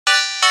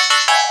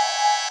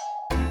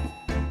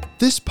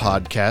This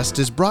podcast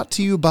is brought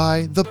to you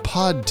by The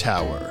Pod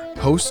Tower,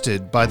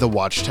 hosted by the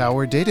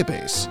Watchtower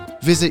database.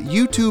 Visit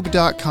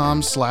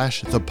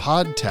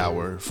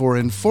youtube.com/thepodtower for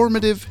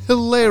informative,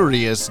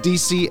 hilarious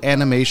DC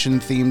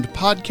animation-themed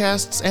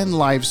podcasts and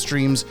live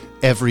streams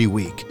every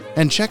week.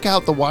 And check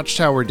out the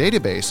Watchtower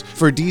database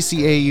for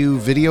DCAU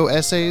video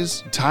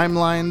essays,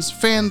 timelines,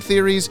 fan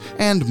theories,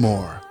 and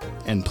more.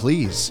 And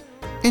please,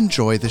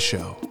 enjoy the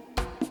show.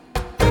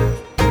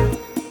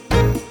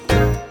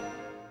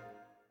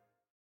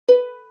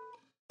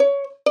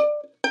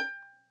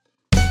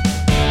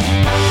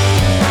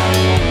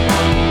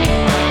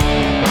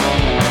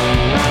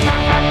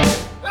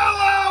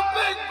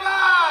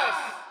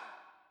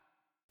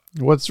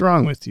 What's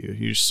wrong with you?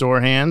 You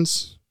sore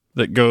hands?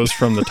 That goes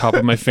from the top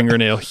of my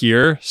fingernail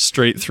here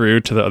straight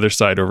through to the other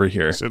side over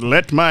here. So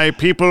let my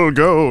people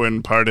go,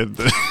 and parted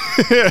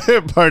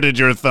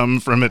your thumb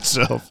from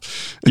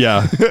itself.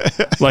 Yeah.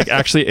 Like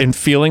actually, in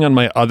feeling on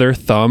my other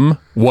thumb,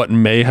 what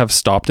may have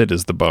stopped it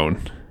is the bone.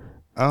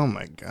 Oh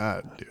my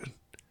God, dude.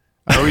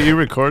 Are you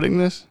recording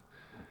this?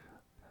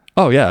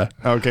 Oh, yeah.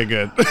 Okay,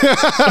 good. Maybe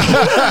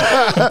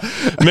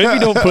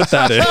don't put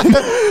that in.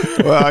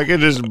 Well, I could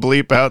just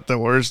bleep out the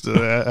worst of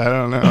that. I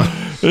don't know.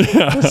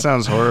 Yeah. That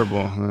sounds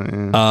horrible.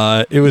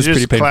 It was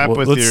pretty painful. Clap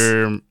with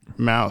your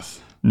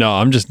mouth. No,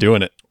 I'm just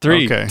doing it.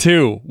 3,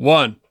 2,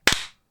 1.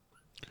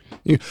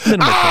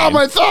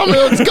 My thumb,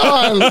 it's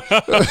gone.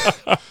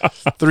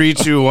 3,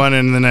 2, 1,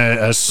 and then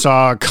a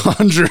saw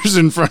conjures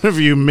in front of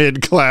you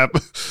mid-clap.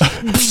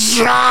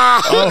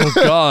 Oh,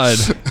 God.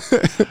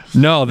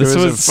 No, this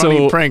was a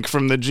funny prank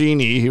from the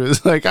genie. He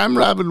was like, I'm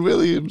Robin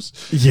Williams.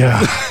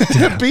 Yeah.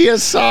 Be a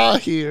saw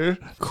here.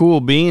 Cool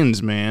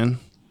beans, man.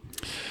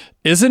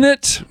 Isn't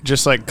it?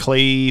 Just like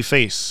Clay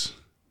Face.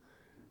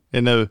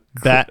 In the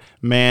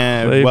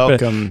Batman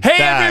welcome Hey,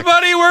 back.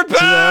 Everybody, we're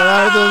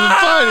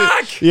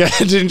back! Yeah,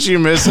 didn't you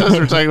miss us?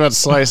 We're talking about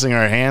slicing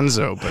our hands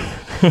open.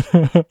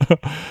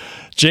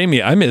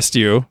 Jamie, I missed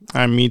you.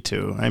 Me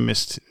too. I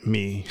missed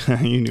me.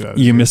 You knew I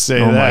was You missed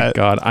say oh that.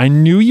 My God. I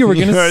knew you were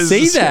going to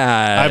say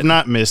that. I've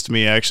not missed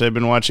me, actually. I've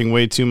been watching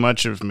way too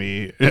much of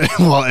me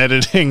while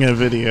editing a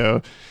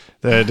video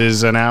that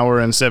is an hour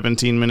and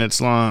 17 minutes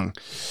long.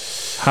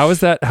 How's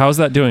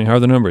that doing? How are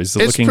the numbers? Is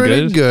it looking good?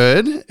 It's pretty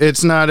good.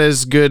 It's not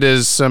as good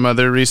as some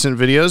other recent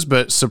videos,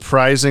 but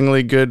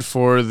surprisingly good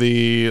for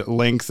the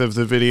length of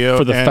the video.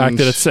 For the fact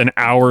that it's an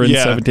hour and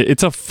 17.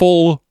 It's a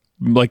full,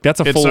 that's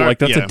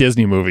a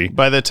Disney movie.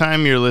 By the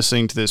time you're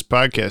listening to this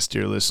podcast,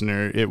 dear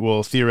listener, it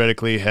will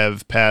theoretically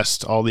have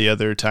passed all the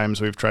other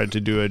times we've tried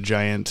to do a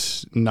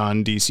giant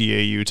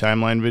non-DCAU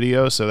timeline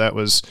video. So that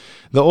was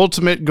the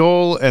ultimate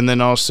goal. And then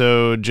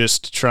also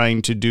just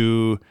trying to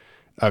do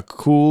a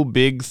cool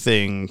big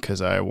thing, because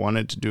I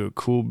wanted to do a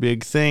cool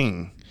big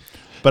thing.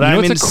 But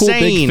I'm insane. Cool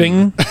big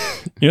thing?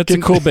 You know, it's a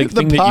cool big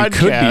thing that you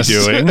could be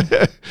doing.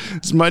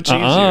 It's much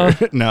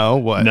easier. No,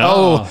 what?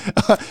 No.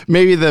 Oh,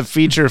 maybe the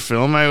feature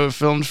film I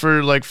filmed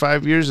for like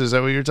 5 years. Is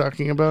that what you're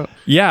talking about?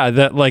 Yeah,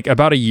 that like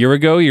about a year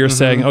ago, you're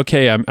saying,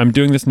 okay, I'm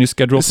doing this new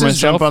schedule for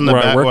myself where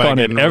I work on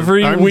it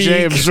every week.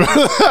 James.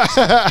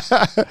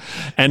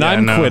 And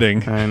I'm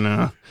quitting. I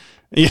know.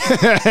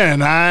 Yeah,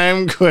 and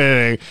I'm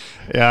quitting.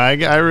 Yeah,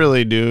 I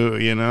really do,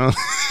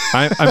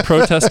 I'm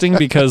protesting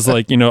because,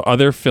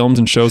 other films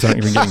and shows aren't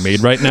even getting made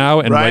right now,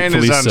 and Ryan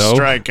rightfully is on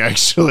strike,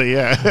 actually,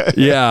 yeah.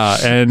 Yeah,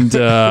 and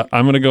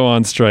I'm going to go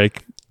on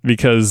strike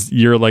because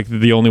you're,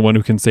 the only one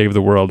who can save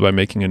the world by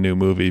making a new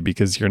movie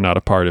because you're not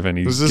a part of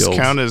any Does this guilds.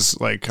 count as,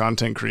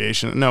 content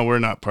creation? No, we're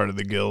not part of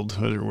the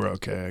guild. We're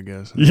okay, I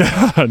guess.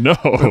 Yeah, no.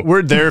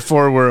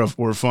 Therefore,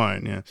 we're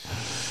fine, yeah.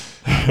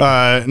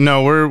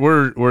 No,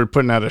 we're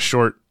putting out a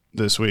short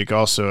this week,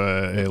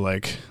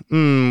 also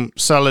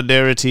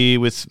solidarity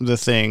with the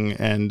thing,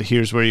 and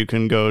here's where you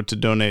can go to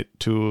donate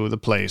to the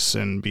place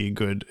and be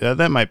good.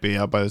 That might be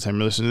out by the time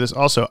you're listening to this.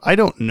 Also, I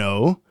don't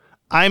know.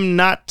 I'm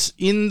not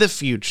in the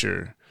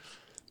future,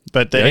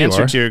 but the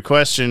answer to your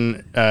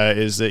question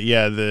is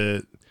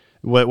that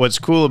what's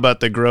cool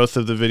about the growth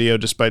of the video,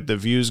 despite the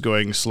views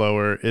going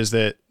slower, is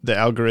that the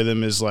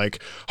algorithm is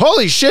like,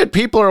 holy shit,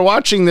 people are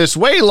watching this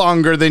way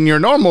longer than your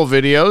normal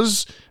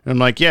videos. And I'm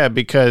like, yeah,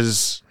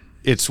 because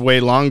it's way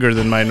longer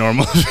than my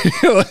normal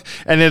video.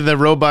 And then the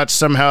robots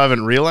somehow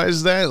haven't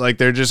realized that.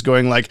 They're just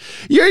going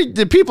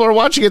the people are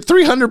watching it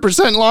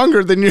 300%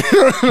 longer than you.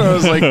 And I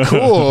was like,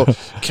 cool.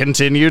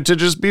 Continue to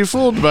just be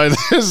fooled by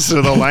this.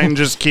 So the line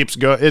just keeps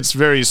going. It's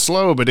very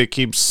slow, but it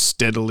keeps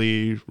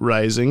steadily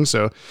rising.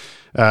 So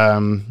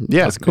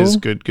that's cool. It's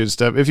good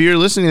stuff. If you're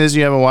listening to this,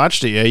 you haven't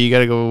watched it yet, you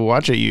gotta go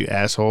watch it, you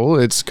asshole.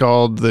 It's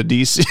called the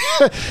DC.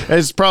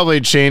 It's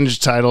probably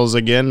changed titles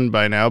again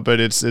by now, but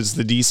it's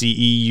the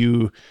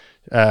DCEU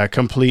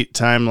complete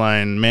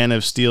timeline, Man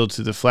of Steel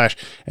to the Flash.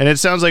 And it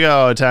sounds like,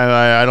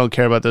 I don't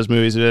care about those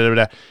movies. Blah, blah,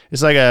 blah.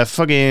 It's like a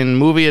fucking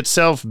movie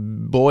itself,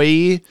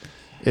 boy.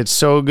 It's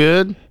so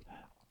good.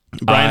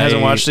 Brian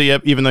hasn't watched it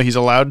yet, even though he's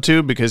allowed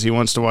to, because he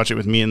wants to watch it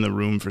with me in the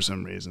room for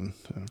some reason.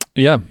 So.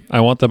 Yeah, I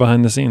want the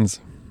behind the scenes.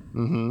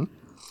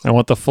 I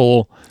want the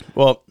full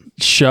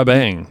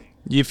shebang.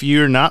 If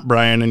you're not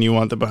Brian and you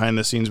want the behind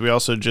the scenes, we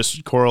also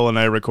Coral and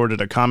I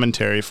recorded a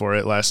commentary for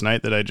it last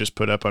night that I just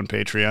put up on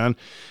Patreon.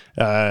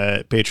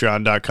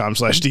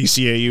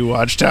 Patreon.com/DCAU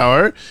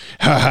Watchtower.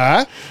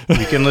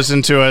 You can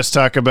listen to us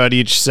talk about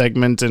each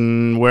segment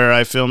and where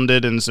I filmed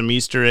it and some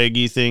Easter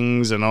eggy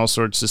things and all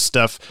sorts of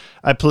stuff.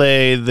 I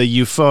play the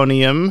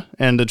euphonium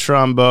and a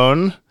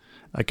trombone,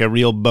 like a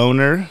real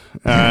boner,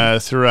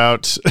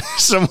 throughout.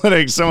 Someone,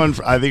 I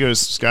think it was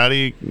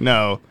Scotty.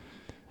 No.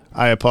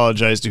 I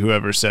apologize to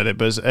whoever said it,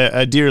 but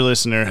a dear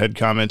listener had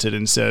commented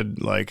and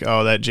said, like,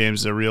 oh, that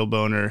James is a real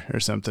boner or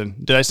something.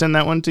 Did I send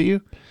that one to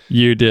you?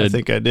 You did. I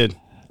think I did.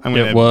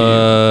 It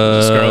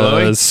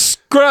was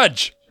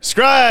Scrudge.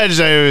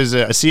 Scrudge.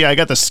 I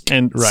got the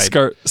and right.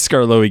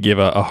 Scarloey gave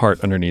a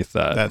heart underneath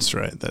that. That's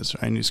right.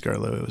 I knew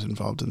Scarloey was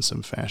involved in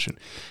some fashion.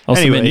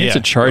 Also, anyway, man, you need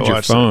to charge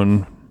your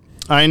phone.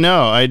 I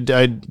know. I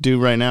do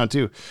right now,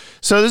 too.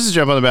 So this is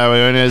Jump on the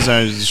Bandwagon. As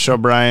I show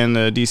Brian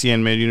the DC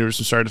animated universe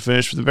from start to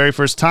finish for the very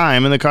first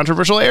time in the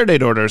controversial air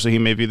date order, so he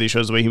may view these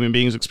shows the way human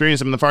beings experienced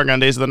them in the far gone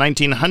days of the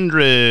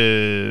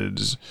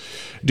 1900s.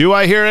 Do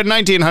I hear it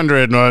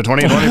 1900 or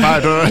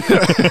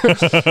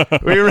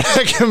 2025? We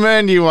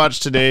recommend you watch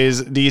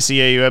today's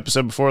DCAU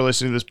episode before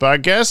listening to this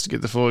podcast to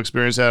get the full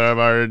experience out of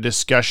our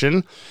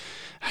discussion.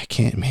 I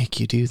can't make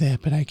you do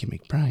that, but I can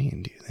make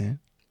Brian do that.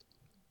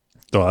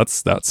 Oh,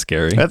 that's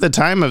scary. At the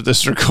time of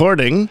this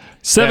recording,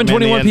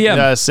 7:21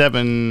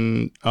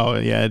 p.m. Oh,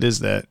 yeah, it is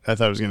that. I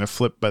thought it was going to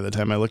flip by the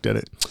time I looked at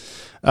it.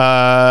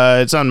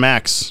 It's on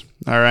Max.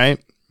 All right.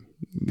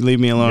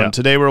 Leave me alone. Yeah.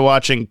 Today we're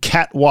watching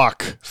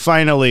Catwalk.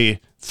 Finally,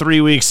 3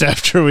 weeks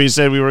after we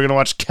said we were going to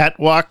watch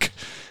Catwalk.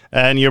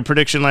 And your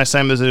prediction last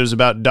time was it was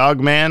about Dog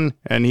Man,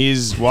 and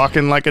he's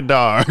walking like a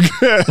dog.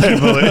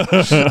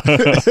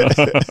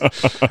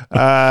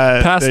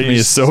 Past me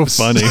is so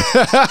funny.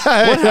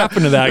 What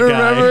happened to that guy?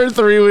 Remember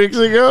 3 weeks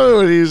ago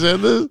when he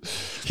said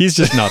this? He's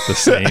just not the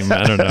same.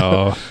 I don't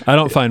know. I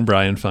don't find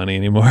Brian funny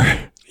anymore.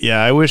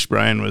 Yeah, I wish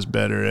Brian was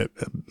better at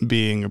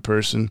being a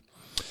person.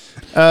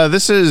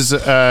 This is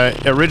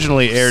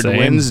originally aired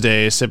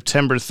Wednesday,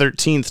 September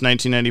 13th,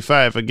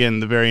 1995.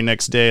 Again, the very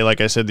next day,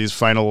 like I said, these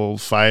final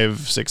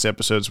 5-6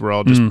 episodes were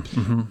all just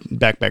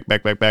back, and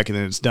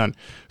then it's done.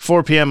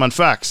 4 p.m. on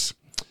Fox.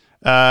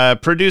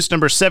 Produced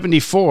number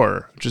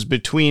 74, which is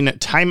between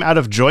Time Out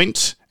of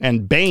Joint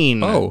and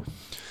Bane.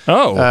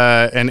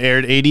 And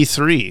aired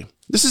 83.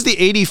 This is the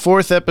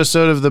 84th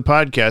episode of the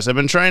podcast.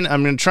 I'm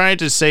trying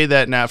to say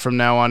that now from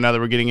now on, now that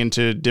we're getting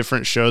into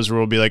different shows where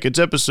we'll be like, it's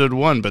episode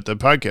 1, but the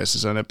podcast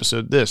is on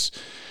episode this.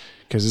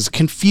 Because it's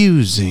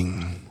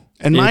confusing.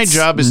 And my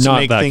job is to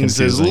make things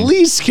as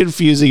least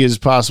confusing as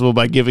possible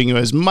by giving you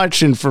as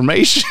much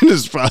information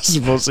as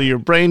possible so your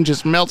brain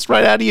just melts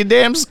right out of your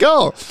damn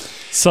skull.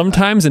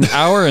 Sometimes an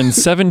hour and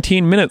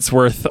 17 minutes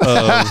worth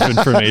of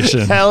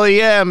information. Hell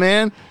yeah,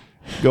 man.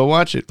 Go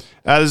watch it.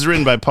 This is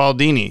written by Paul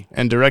Dini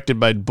and directed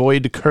by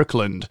Boyd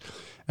Kirkland.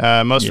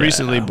 Most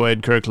recently,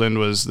 Boyd Kirkland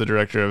was the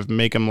director of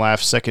Make 'em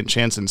Laugh, Second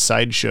Chance, and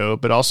Sideshow,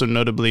 but also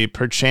notably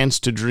Perchance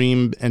to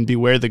Dream and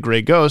Beware the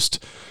Grey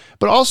Ghost,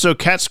 but also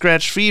Cat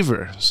Scratch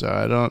Fever. So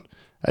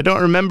I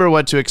don't remember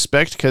what to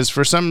expect because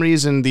for some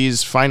reason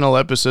these final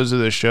episodes of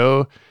the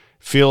show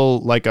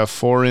feel like a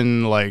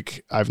foreign,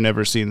 like I've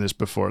never seen this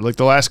before. Like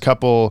the last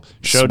couple,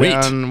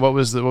 Showdown. Sweet. What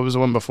was the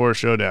one before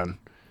Showdown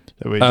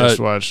that we just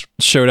watched?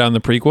 Showdown,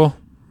 the prequel.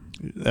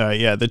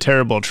 Yeah, the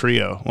Terrible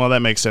Trio. Well, that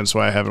makes sense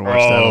why I haven't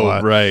watched that a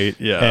lot. Right,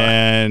 yeah.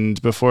 And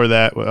before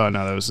that,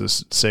 that was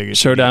this Sega.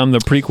 Showdown, the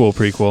prequel.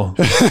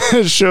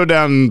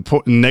 Showdown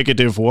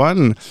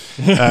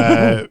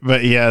 -1.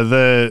 But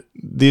yeah,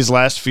 these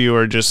last few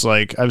are just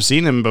like, I've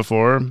seen them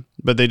before,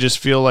 but they just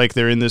feel like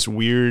they're in this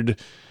weird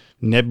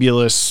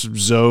nebulous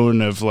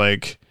zone of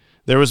like,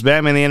 there was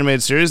Batman the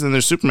Animated Series, and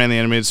there's Superman the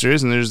Animated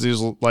Series, and there's these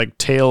like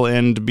tail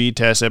end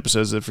B-test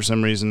episodes that for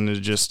some reason is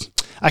just,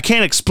 I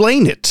can't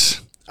explain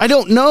it. I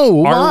don't know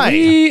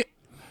why.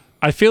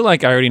 I feel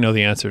like I already know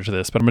the answer to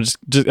this, but I'm going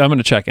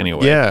to check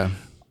anyway. Yeah.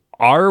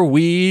 Are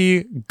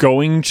we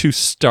going to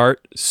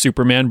start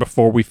Superman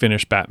before we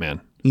finish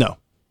Batman? No.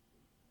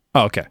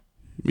 Oh, okay.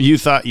 You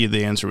thought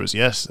the answer was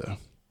yes, though.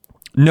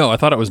 No, I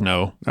thought it was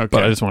no. Okay.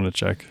 But I just wanted to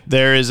check.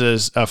 There is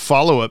a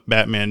follow-up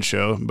Batman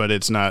show, but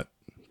it's not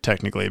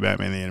technically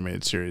Batman the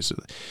Animated Series.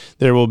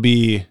 There will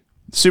be...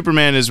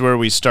 Superman is where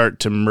we start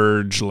to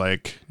merge,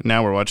 like,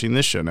 now we're watching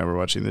this show, now we're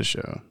watching this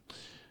show.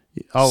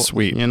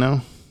 Sweet. You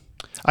know?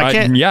 I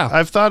can't... Yeah.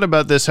 I've thought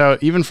about this, how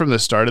even from the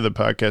start of the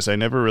podcast, I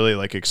never really,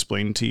 like,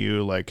 explained to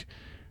you, like,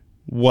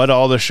 what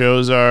all the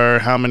shows are,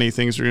 how many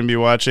things we're going to be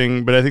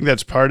watching, but I think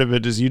that's part of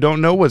it, is you don't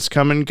know what's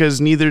coming,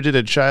 because neither did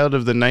a child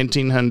of the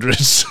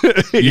 1900s.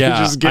 You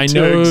just get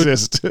to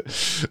exist.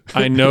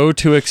 I know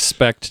to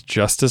expect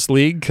Justice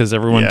League, because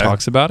everyone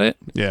talks about it.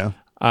 Yeah.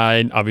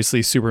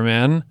 Obviously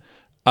Superman.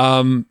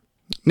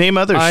 Name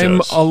other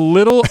shows.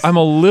 I'm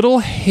a little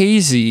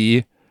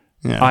hazy.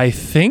 Yeah. I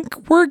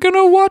think we're going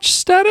to watch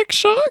Static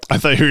Shock. I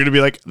thought you were going to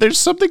be like, there's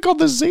something called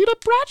the Zeta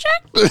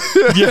Project?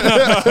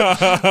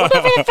 Yeah.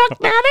 Whatever the fuck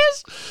that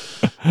is.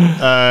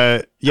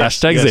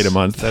 Hashtag Zeta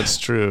Month. That's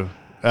true.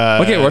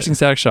 Okay, watching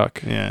Static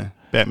Shock. Yeah.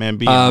 Batman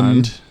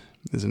Beyond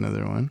is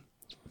another one.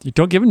 You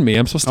don't give it to me.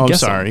 I'm supposed to guess.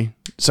 Sorry.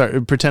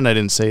 Sorry. Pretend I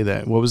didn't say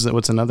that. What was that?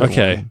 What's another one?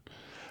 Okay.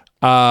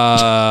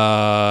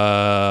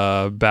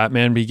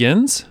 Batman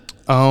Begins.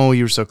 Oh,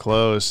 you were so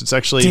close. It's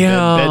actually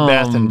Bed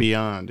Bath and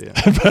Beyond.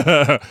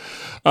 Yeah.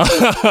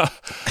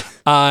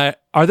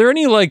 Are there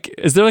any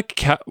is there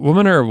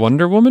Catwoman or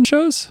Wonder Woman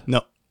shows?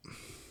 No.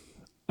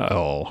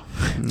 Oh.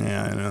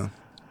 Yeah, I know.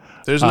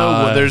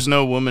 There's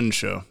no woman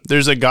show.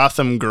 There's a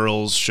Gotham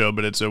Girls show,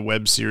 but it's a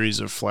web series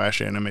of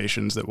Flash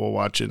animations that we'll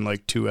watch in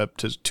like two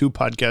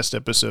podcast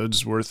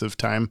episodes worth of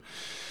time.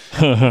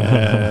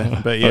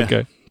 But yeah.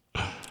 Okay.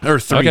 Or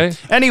 3. Okay.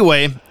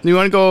 Anyway, you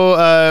want to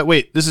go...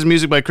 wait, this is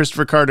music by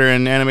Christopher Carter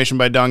and animation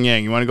by Dong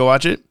Yang. You want to go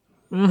watch it?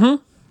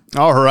 Mm-hmm.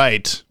 All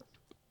right.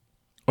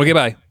 Okay,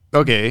 bye.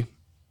 Okay.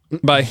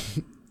 Bye.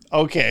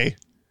 Okay.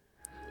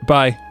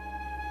 Bye.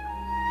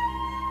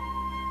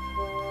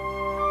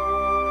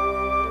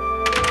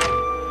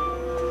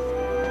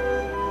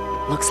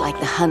 Looks like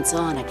the hunt's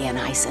on again,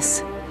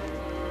 Isis.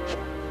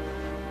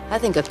 I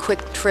think a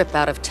quick trip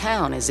out of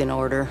town is in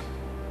order.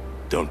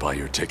 Don't buy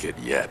your ticket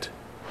yet.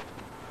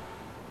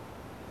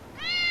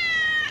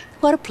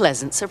 What a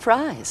pleasant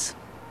surprise.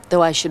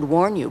 Though I should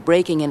warn you,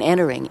 breaking and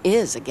entering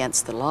is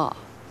against the law.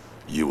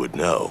 You would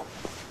know.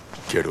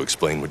 Care to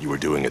explain what you were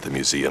doing at the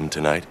museum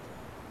tonight?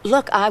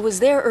 Look, I was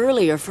there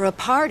earlier for a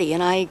party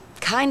and I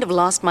kind of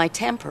lost my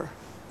temper.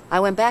 I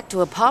went back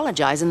to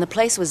apologize and the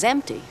place was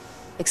empty,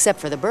 except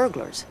for the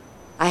burglars.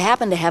 I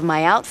happened to have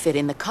my outfit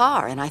in the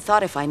car and I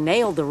thought if I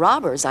nailed the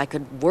robbers, I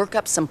could work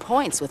up some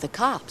points with the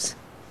cops.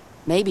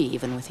 Maybe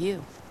even with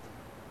you.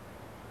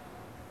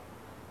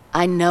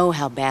 I know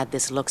how bad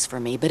this looks for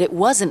me, but it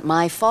wasn't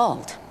my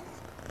fault.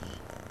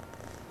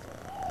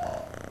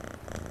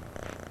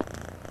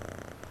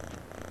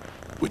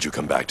 Would you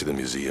come back to the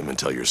museum and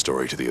tell your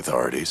story to the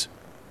authorities?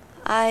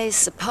 I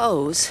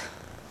suppose,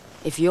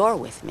 if you're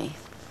with me.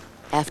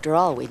 After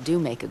all, we do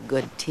make a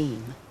good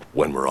team.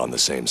 When we're on the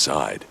same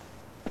side.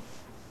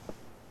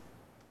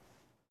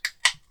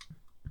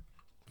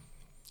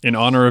 In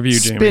honor of you,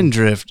 Jamie.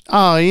 Spindrift.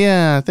 Oh,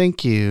 yeah.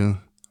 Thank you.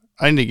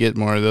 I need to get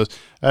more of those.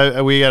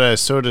 We got a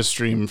soda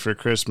stream for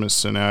Christmas,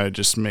 so now I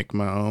just make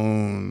my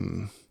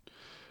own.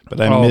 But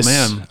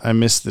I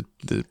miss the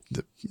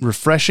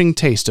refreshing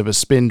taste of a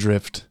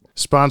Spindrift.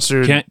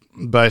 Sponsored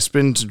by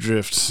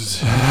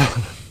Spindrift.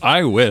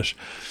 I wish.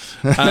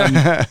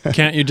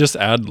 Can't you just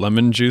add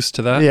lemon juice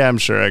to that? Yeah, I'm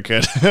sure I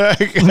could.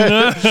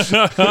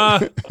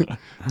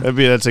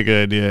 That's a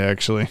good idea,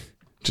 actually.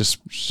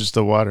 Just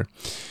the water.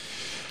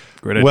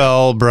 Great idea.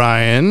 Well,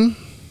 Brian.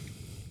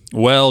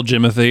 Well,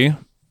 Jimothy.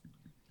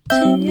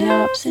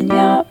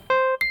 Synyap,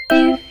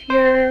 if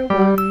you're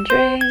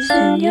wondering,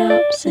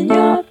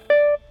 synyap,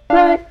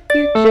 what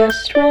you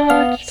just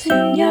watched.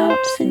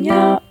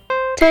 Synyap,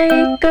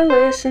 take a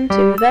listen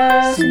to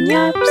the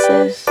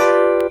synopsis,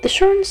 the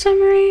short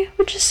summary,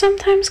 which is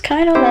sometimes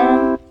kind of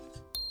long.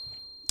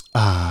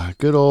 Ah,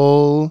 good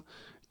old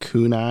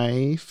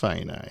Kunai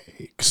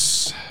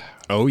Phainix.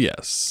 Oh,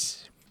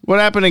 yes. What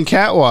happened in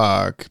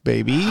Catwalk,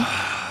 baby?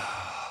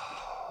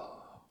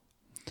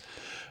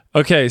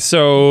 Okay,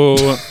 so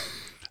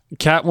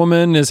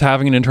Catwoman is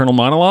having an internal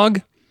monologue.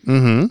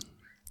 Mm-hmm.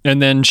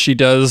 And then she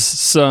does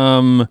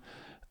some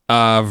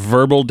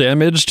verbal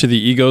damage to the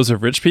egos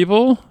of rich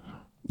people.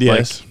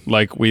 Yes.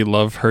 Like we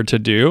love her to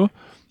do.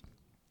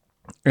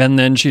 And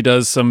then she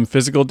does some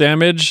physical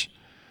damage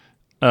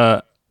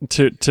to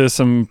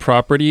some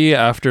property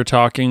after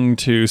talking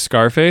to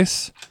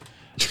Scarface.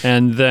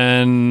 And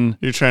then...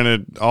 You're trying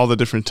to... All the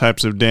different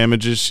types of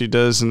damages she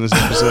does in this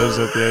episode, is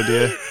that the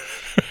idea?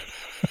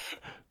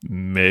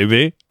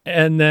 Maybe.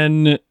 And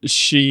then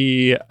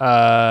she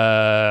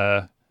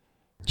does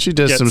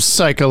some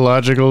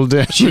psychological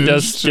damage. She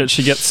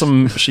gets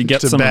some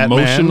Batman.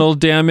 emotional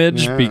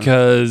damage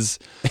because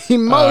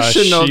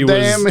emotional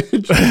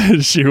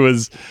damage. She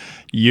was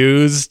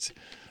used,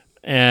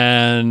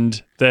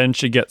 and then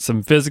she gets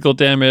some physical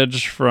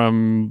damage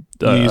from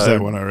you used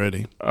that one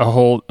already.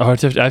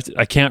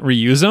 I can't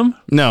reuse them?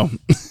 No.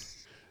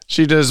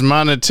 She does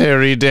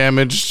monetary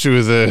damage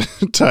to the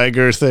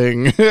tiger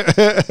thing.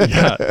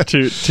 Yeah,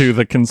 to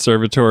the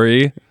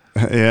conservatory.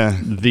 Yeah.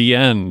 The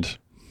end.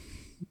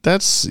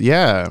 That's,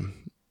 yeah.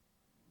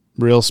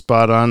 Real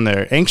spot on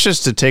there.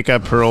 Anxious to take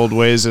up her old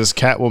ways as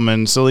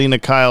Catwoman, Selina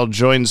Kyle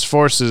joins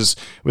forces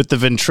with the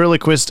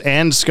ventriloquist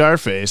and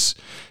Scarface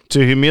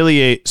to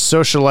humiliate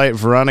socialite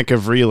Veronica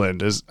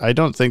Vreeland. I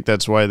don't think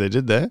that's why they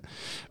did that.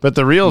 But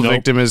the real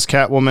victim is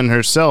Catwoman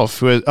herself,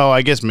 who is,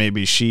 I guess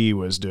maybe she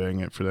was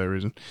doing it for that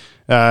reason,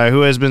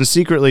 who has been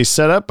secretly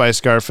set up by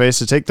Scarface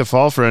to take the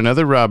fall for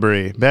another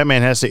robbery.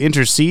 Batman has to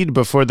intercede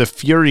before the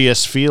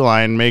furious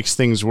feline makes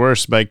things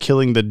worse by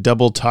killing the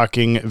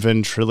double-talking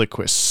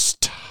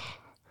ventriloquist.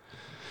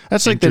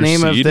 That's like the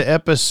name of the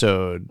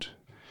episode.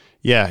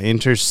 Yeah,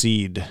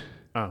 intercede.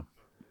 Oh.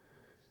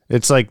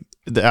 It's like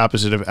the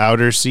opposite of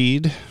outer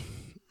seed.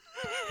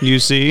 You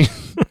see?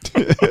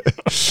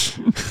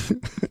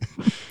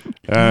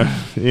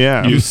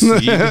 Yeah. You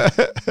see?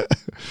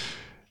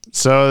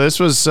 So this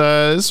was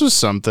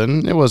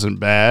something. It wasn't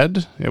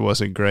bad. It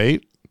wasn't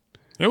great.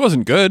 It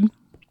wasn't good.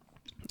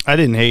 I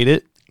didn't hate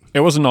it. It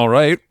wasn't all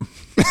right.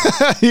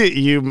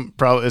 You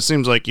probably. It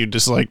seems like you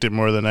disliked it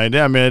more than I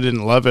did. I mean, I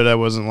didn't love it. I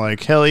wasn't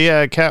like, hell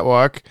yeah,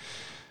 Catwalk.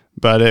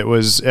 But it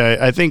was.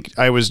 I think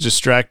I was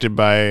distracted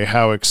by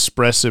how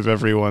expressive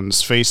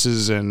everyone's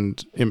faces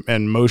and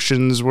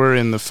motions were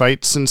in the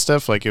fights and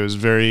stuff. Like it was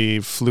very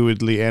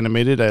fluidly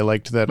animated. I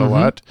liked that a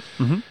lot.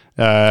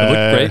 Mm-hmm. It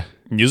looked great.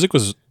 Music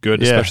was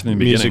good, especially in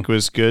the beginning. Music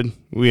was good.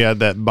 We had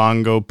that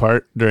bongo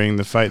part during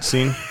the fight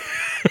scene.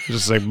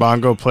 Just like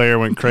bongo player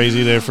went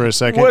crazy there for a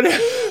second. What?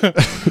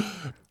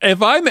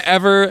 If I'm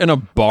ever in a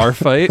bar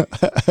fight,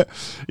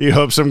 you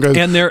hope some guys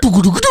and they're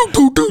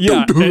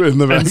in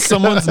the back. And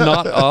someone's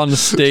not on the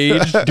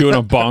stage doing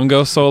a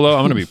bongo solo,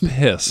 I'm gonna be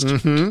pissed.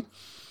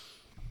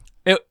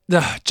 Mm-hmm.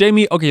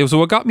 Jamie, okay, so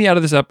what got me out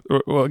of this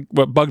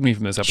what bugged me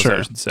from this episode,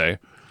 I should say,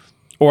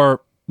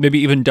 or maybe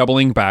even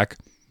doubling back,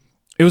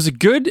 it was a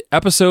good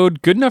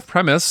episode, good enough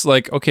premise.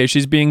 Like, okay,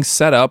 she's being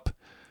set up,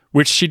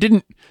 which she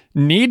didn't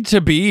need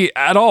to be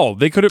at all.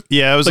 They could have.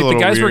 Yeah, it was like a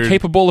little the guys weird. were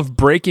capable of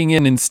breaking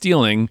in and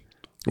stealing.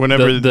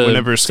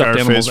 Whenever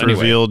Scarface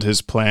revealed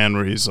his plan,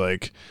 where he's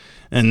like,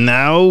 "And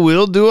now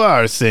we'll do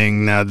our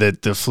thing. Now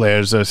that the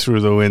flares are through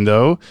the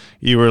window,"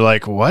 you were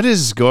like, "What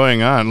is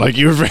going on?" Like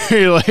you were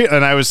very late,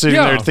 and I was sitting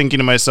there thinking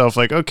to myself,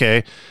 like,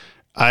 "Okay,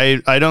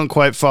 I don't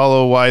quite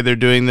follow why they're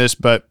doing this,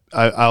 but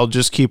I'll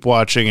just keep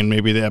watching and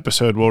maybe the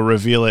episode will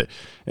reveal it."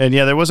 And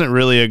yeah, there wasn't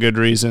really a good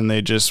reason.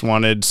 They just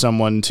wanted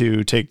someone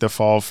to take the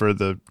fall for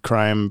the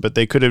crime, but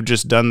they could have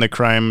just done the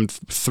crime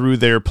through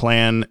their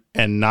plan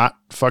and not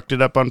fucked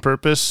it up on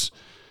purpose.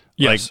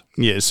 Yes.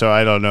 So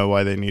I don't know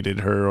why they needed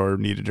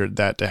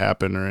that to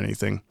happen or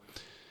anything.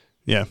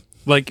 Yeah.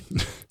 Like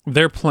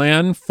their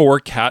plan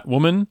for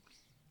Catwoman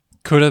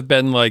could have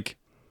been like,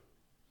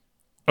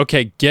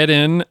 okay, get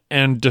in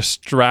and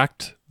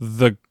distract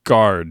the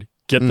guard.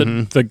 Get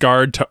the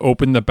guard to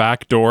open the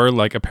back door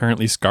like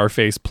apparently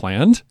Scarface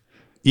planned.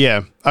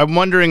 Yeah. I'm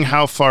wondering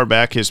how far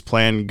back his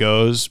plan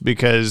goes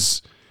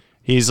because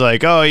he's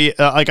like, oh, yeah,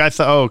 like I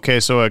thought, oh, okay,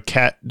 so a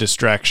cat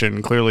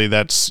distraction. Clearly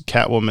that's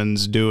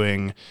Catwoman's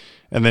doing.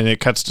 And then it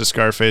cuts to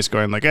Scarface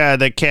going like,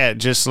 the cat,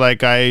 just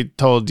like I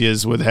told you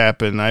would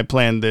happen. I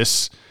planned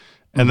this.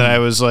 And then I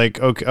was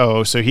like, okay,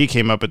 oh, so he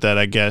came up with that,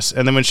 I guess.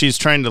 And then when she's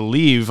trying to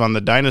leave on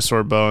the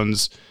dinosaur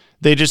bones,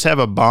 they just have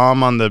a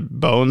bomb on the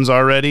bones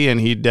already and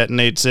he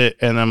detonates it.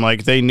 And I'm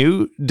like, they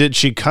knew, did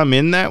she come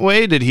in that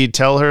way? Did he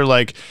tell her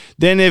like,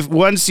 then if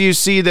once you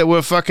see that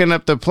we're fucking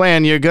up the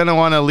plan, you're going to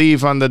want to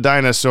leave on the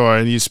dinosaur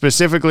and you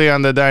specifically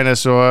on the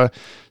dinosaur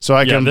so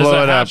I can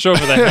blow it up. There's a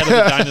hatch over the head of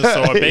the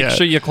dinosaur. Make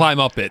sure you climb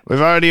up it. We've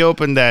already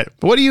opened that.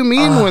 What do you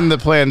mean when the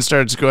plan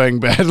starts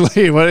going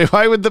badly?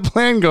 Why would the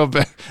plan go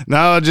bad?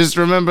 No, just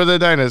remember the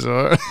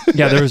dinosaur.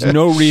 Yeah, there was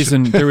no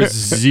reason. There was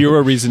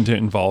zero reason to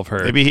involve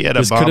her. Maybe he had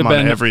a bomb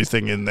on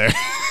everything in there.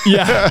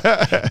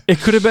 Yeah, it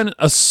could have been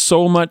a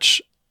so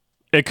much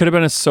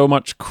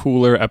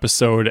cooler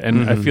episode,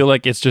 and I feel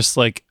like it's just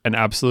like an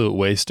absolute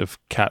waste of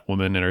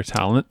Catwoman and her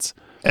talents.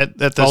 At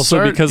the also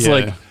start, because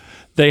like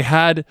they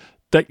had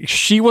that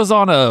she was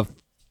on a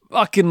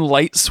fucking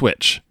light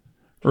switch,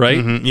 right?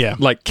 Mm-hmm, yeah,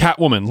 like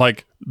Catwoman,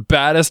 like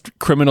baddest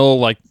criminal,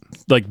 like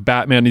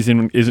Batman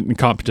isn't in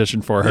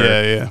competition for her.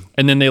 Yeah.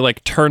 And then they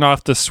like turn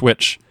off the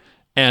switch,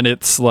 and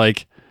it's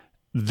like,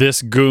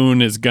 this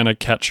goon is gonna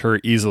catch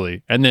her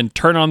easily, and then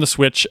turn on the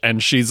switch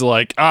and she's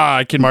like,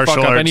 I can fuck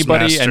up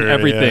anybody and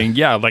everything.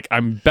 Yeah, like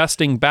I'm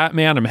besting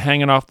Batman, I'm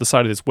hanging off the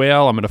side of this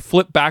whale, I'm gonna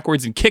flip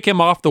backwards and kick him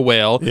off the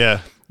whale. Yeah.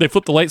 They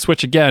flip the light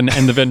switch again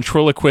and the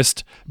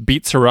ventriloquist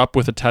beats her up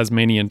with a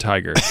Tasmanian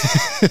tiger.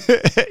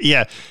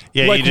 yeah,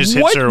 like, he just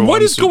hits her.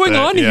 What is going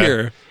on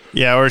here?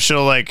 Yeah, or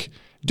she'll like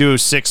do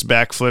 6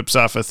 backflips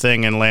off a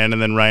thing and land,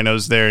 and then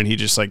Rhino's there and he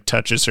just like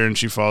touches her and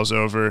she falls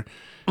over.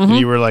 And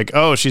you were like,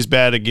 oh, she's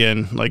bad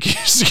again. Like,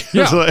 so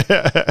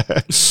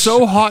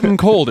hot and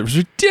cold. It was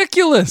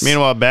ridiculous.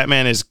 Meanwhile,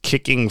 Batman is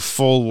kicking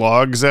full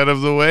logs out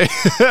of the way.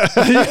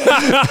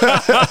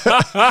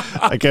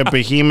 Like a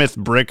behemoth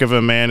brick of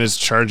a man is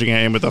charging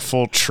at him with a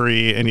full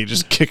tree, and he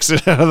just kicks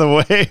it out of the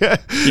way.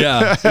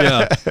 Yeah.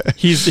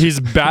 He's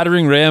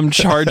battering ram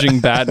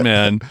charging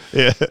Batman.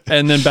 Yeah.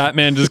 And then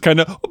Batman just kind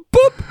of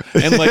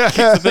boop and like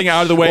kicks the thing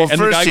out of the way. Well, and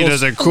first the guy he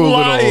does a cool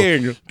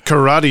little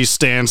karate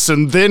stance,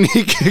 and then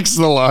he kicks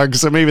the log.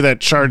 So maybe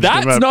that charged him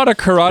up. That's not a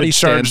karate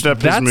stance. Charged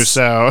up his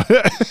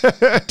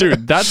Musou.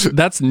 Dude,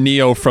 that's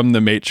Neo from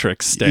the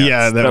Matrix stance.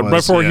 Yeah,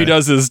 before he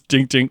does his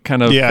dink dink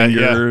kind of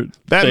finger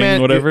Batman,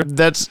 thing, whatever.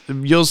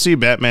 You'll see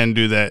Batman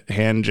do that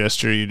hand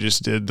gesture you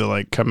just did to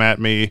like come at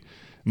me.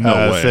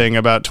 Thing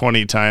about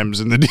 20 times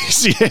in the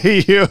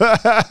DCAU.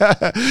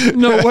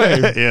 No way.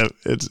 Yeah,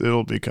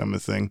 it'll become a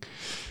thing.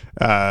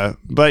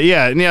 But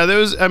yeah,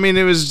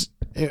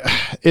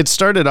 it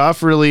started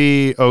off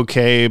really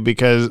okay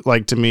because,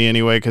 like, to me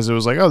anyway, because it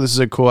was like, oh, this is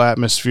a cool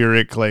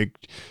atmospheric,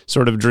 like,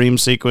 sort of dream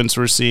sequence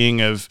we're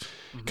seeing of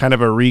kind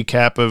of a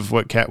recap of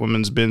what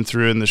Catwoman's been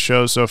through in the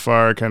show so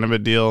far, kind of a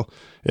deal,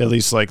 at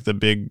least like the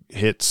big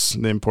hits,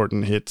 the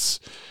important hits.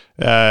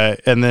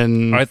 And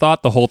then I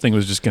thought the whole thing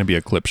was just going to be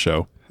a clip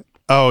show.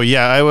 Oh,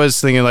 yeah. I was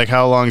thinking, like,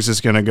 how long is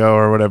this going to go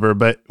or whatever?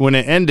 But when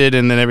it ended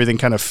and then everything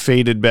kind of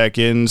faded back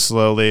in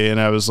slowly, and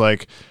I was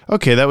like,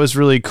 okay, that was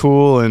really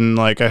cool. And,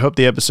 like, I hope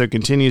the episode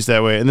continues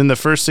that way. And then the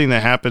first thing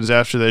that happens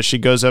after this, she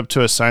goes up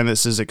to a sign that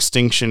says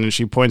extinction, and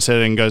she points at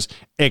it and goes,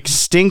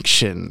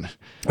 extinction.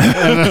 And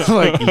I'm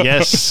like,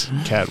 yes,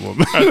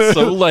 Catwoman. That's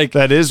so like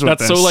that is what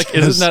that's so like.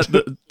 says. Isn't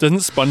that doesn't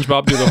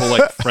SpongeBob do the whole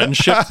like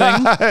friendship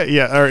thing?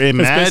 Yeah, or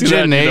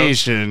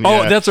imagination.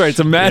 Oh, yeah. that's right. It's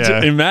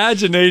Yeah.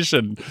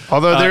 imagination.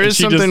 Although there is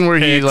she something just- where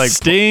he like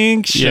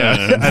extinction.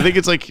 Yeah, I think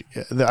it's like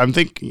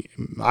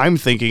I'm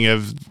thinking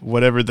of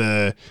whatever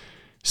the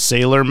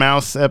Sailor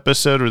Mouth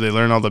episode where they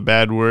learn all the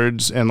bad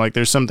words, and like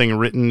there's something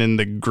written in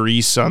the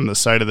grease on the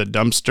side of the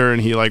dumpster,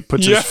 and he like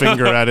puts his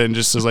finger at it and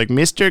just says like,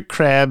 "Mr.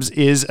 Krabs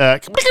is a,"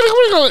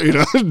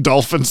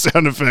 dolphin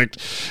sound effect.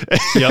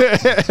 Yep.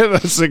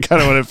 That's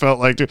kind of what it felt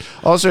like too.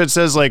 Also, it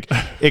says like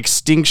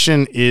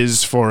extinction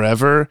is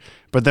forever.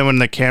 But then when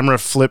the camera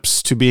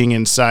flips to being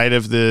inside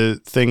of the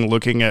thing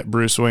looking at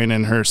Bruce Wayne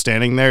and her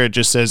standing there, it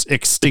just says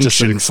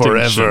extinction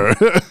forever.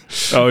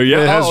 Oh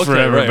yeah, It has okay,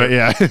 forever, right. but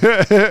yeah.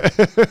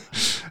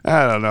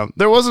 I don't know.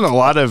 There wasn't a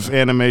lot of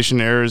animation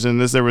errors in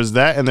this. There was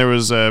that, and there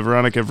was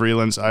Veronica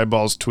Vreeland's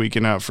eyeballs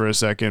tweaking out for a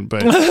second.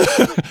 But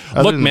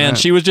Look, man,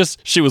 she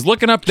was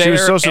looking up there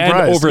was so and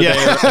surprised. over Yeah.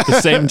 there at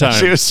the same time.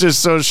 She was just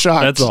so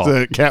shocked That's all.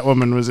 that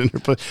Catwoman was in her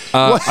place.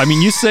 I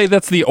mean, you say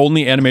that's the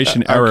only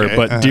animation error, okay,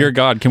 but dear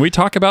God, can we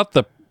talk about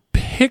the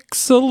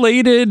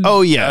pixelated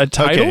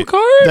title okay.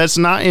 card? That's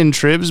not in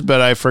Tribs, but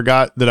I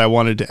forgot that I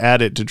wanted to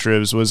add it to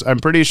Tribs. I'm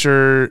pretty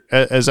sure,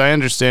 as I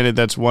understand it,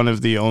 that's one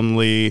of the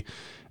only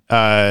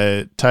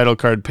title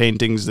card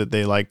paintings that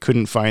they like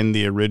couldn't find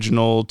the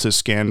original to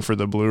scan for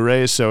the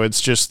Blu-ray. So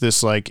it's just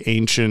this like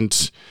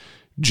ancient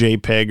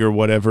JPEG or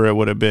whatever it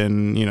would have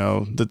been,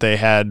 that they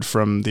had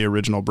from the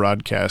original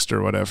broadcast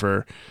or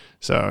whatever.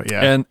 So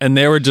yeah, and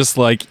they were just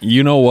like,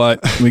 you know what?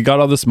 We got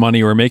all this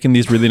money. We're making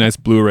these really nice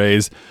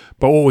Blu-rays,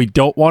 but what we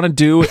don't want to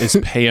do is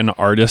pay an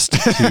artist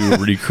to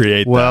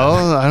recreate.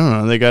 well, I don't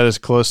know. They got as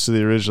close to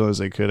the original as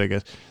they could, I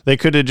guess. They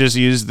could have just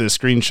used the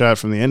screenshot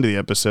from the end of the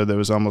episode that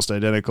was almost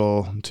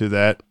identical to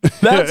that.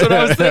 That's what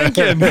I was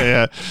thinking.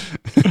 Yeah,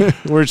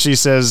 where she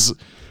says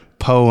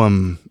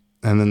poem,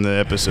 and then the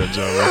episode's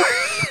over.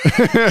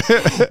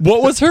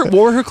 What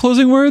were her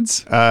closing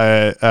words?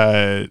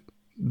 I'm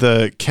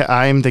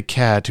the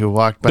cat who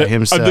walked by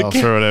himself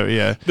or whatever.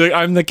 Yeah,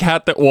 I'm the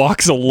cat that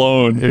walks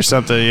alone. or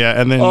something.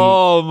 Yeah, and then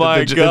Oh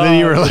my God! And then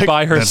you were like,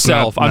 by "That's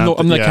herself. not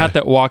I'm the yeah." cat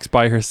that walks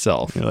by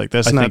herself. You're like,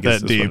 that's I not think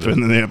is that what deep. it is.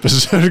 And then the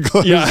episode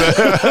closes.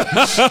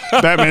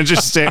 Yeah. Batman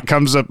just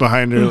comes up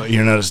behind her like,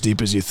 you're not as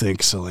deep as you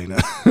think,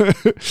 Selina.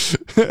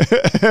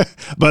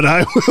 But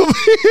I will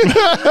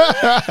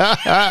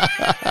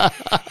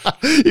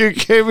be. You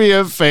gave me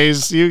a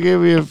face.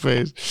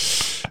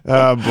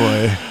 Oh,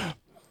 boy.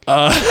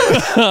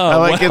 I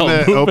like in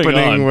the moving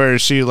opening on. where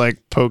she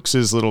like pokes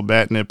his little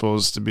bat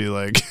nipples to be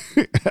like,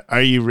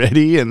 are you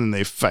ready? And then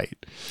they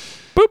fight.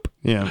 Boop.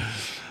 Yeah.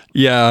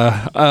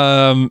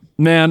 Yeah.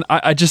 Man,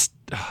 I just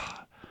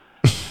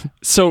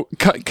so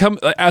come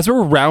as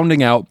we're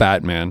rounding out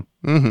Batman.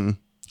 Mm-hmm.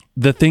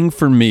 The thing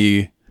for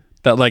me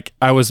that like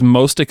I was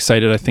most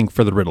excited, I think,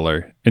 for the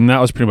Riddler, and that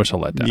was pretty much a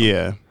letdown.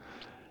 Yeah.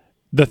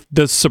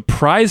 The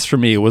surprise for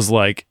me was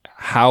like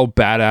how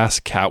badass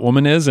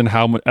Catwoman is, and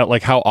how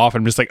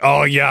often I'm just like,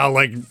 oh yeah,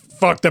 like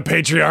fuck the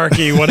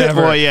patriarchy,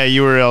 whatever. Well, yeah,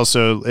 you were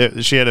also.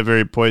 She had a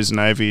very Poison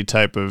Ivy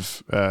type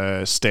of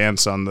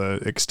stance on the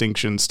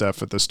extinction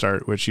stuff at the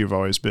start, which you've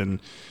always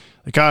been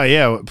like, oh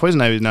yeah, Poison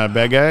Ivy's not a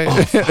bad guy.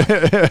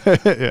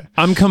 Yeah.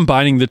 I'm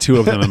combining the two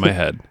of them in my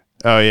head.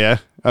 Oh yeah,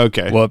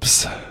 okay.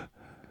 Whoops.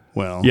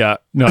 Well, Yeah,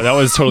 no, that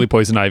was totally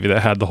Poison Ivy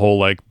that had the whole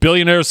like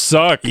billionaires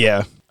suck.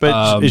 yeah.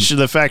 But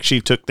the fact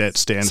she took that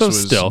stance so was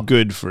still.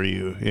 good for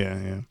you. Yeah,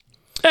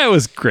 yeah. It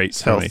was great.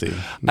 It's for me. healthy.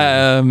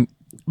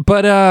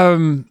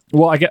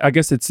 Well, I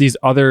guess it's these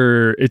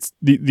other,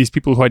 these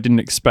people who I didn't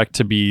expect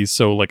to be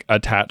so like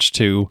attached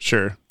to.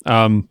 Sure.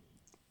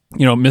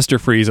 Mr.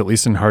 Freeze, at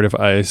least in Heart of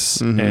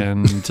Ice,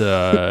 and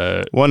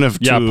One of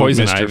two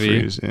Poison Mr. Ivy.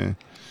 Freeze, yeah.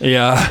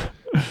 Yeah.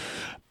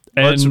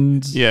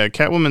 And Yeah,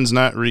 Catwoman's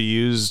not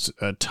reused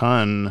a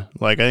ton.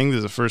 Like, I think this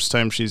is the first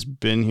time she's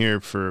been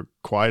here for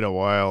quite a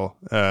while.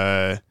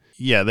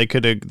 Yeah, they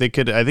could have.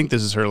 I think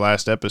this is her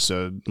last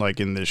episode, like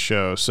in this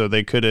show. So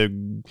they could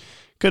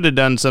have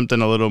done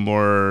something a little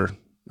more.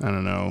 I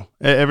don't know.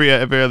 Every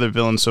other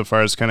villain so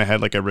far has kind of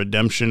had like a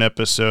redemption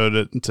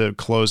episode to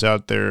close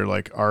out their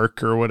like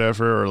arc or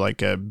whatever, or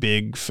like a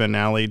big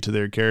finale to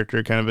their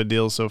character kind of a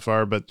deal so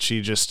far. But she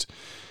just.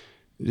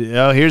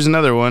 Oh, here's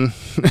another one.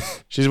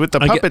 She's with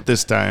the puppet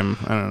this time.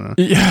 I don't know.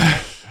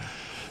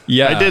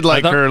 Yeah. I did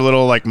like her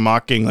little like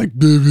mocking like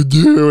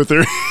with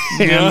her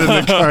hand in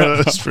the car.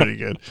 That was pretty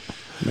good.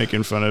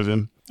 Making fun of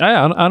him. I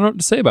don't know what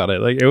to say about it.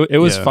 Like it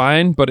was Yeah.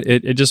 fine, but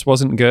it just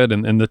wasn't good.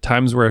 And the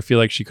times where I feel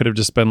like she could have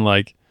just been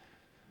like,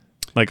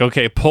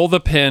 okay, pull the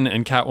pin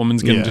and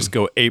Catwoman's gonna Yeah. just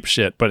go ape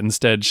shit. But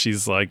instead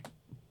she's like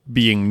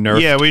being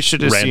nerfed. Yeah, we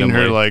should have seen her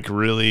randomly. like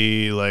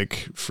really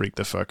like freak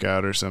the fuck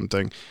out or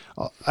something.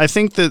 I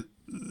think that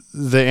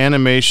the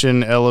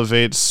animation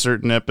elevates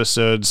certain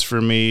episodes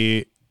for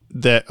me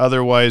that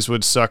otherwise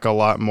would suck a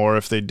lot more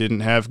if they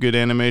didn't have good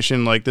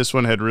animation. Like this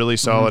one had really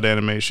solid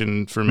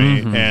animation for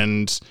me,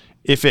 and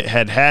if it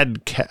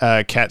had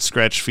cat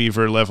scratch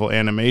fever level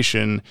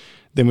animation,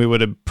 then we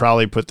would have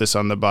probably put this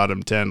on the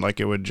bottom 10. Like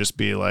it would just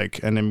be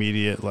like an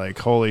immediate like,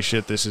 holy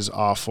shit, this is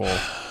awful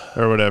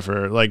or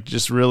whatever. Like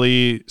just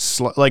really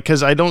like,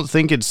 cause I don't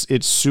think it's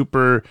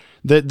super,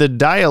 the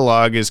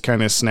dialogue is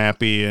kind of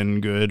snappy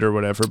and good or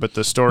whatever, but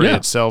the story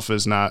itself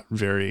is not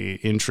very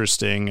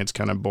interesting. It's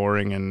kind of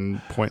boring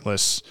and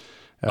pointless.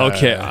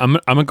 Okay, I'm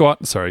gonna go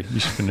out. Sorry, you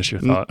should finish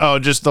your thought. Oh,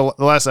 just the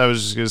last, I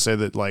was just gonna say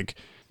that like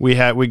we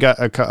got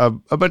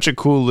a bunch of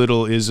cool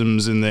little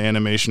isms in the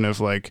animation of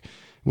like,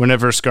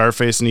 whenever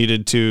Scarface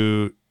needed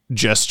to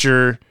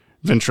gesture,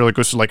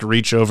 ventriloquist would like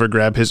reach over,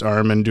 grab his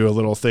arm, and do a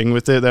little thing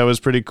with it. That was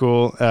pretty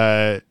cool.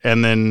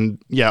 And then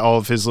all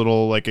of his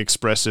little like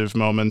expressive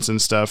moments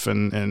and stuff.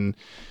 And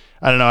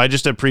I don't know. I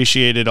just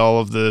appreciated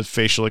all of the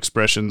facial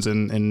expressions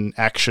and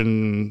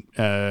action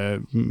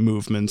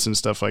movements and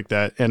stuff like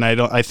that. And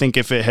I think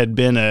if it had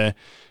been a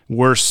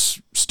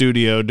worse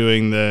studio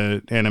doing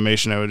the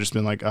animation, I would have just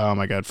been like, oh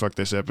my god, fuck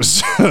this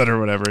episode or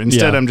whatever.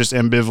 Instead, I'm just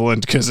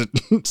ambivalent because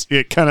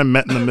it kind of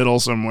met in the middle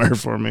somewhere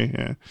for me.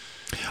 Yeah,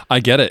 I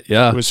get it.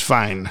 Yeah, it was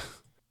fine.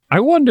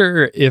 I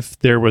wonder if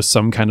there was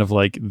some kind of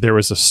like, there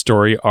was a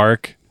story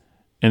arc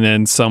and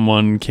then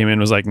someone came in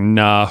and was like,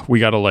 nah,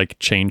 we got to like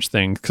change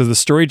things. Because the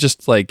story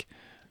just like...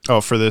 Oh,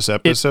 for this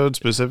episode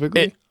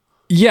specifically?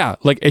 Yeah,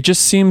 like it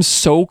just seems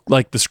so,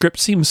 like the script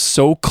seems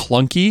so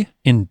clunky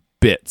in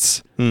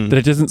bits that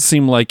it doesn't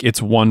seem like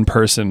it's one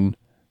person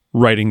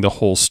writing the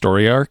whole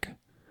story arc.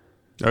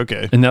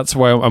 Okay. And that's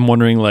why I'm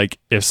wondering like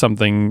if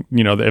something,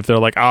 if they're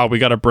like, we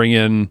got to bring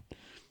in,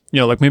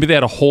 like maybe they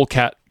had a whole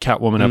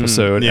Catwoman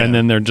episode and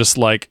then they're just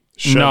like,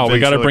 no, we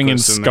got to bring in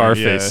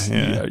Scarface.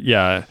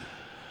 Yeah.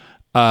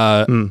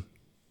 I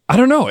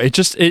don't know.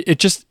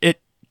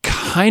 It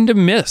kind of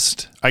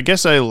missed. I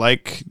guess I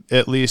like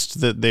at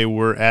least that they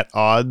were at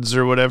odds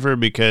or whatever,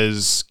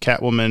 because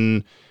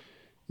Catwoman,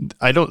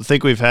 I don't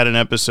think we've had an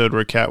episode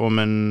where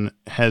Catwoman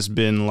has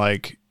been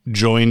like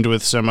joined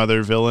with some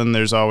other villain.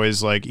 There's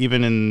always like,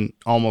 even in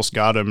Almost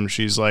Got Him,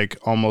 she's like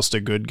almost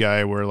a good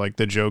guy where like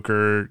the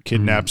Joker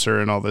kidnaps her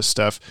and all this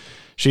stuff.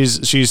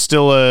 She's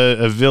still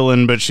a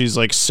villain, but she's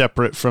like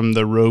separate from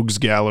the rogues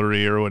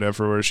gallery or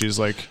whatever, where she's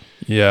like,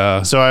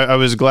 yeah. So I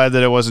was glad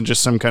that it wasn't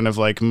just some kind of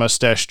like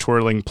mustache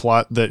twirling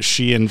plot that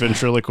she and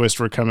ventriloquist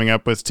were coming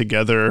up with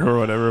together or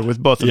whatever,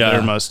 with both of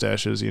their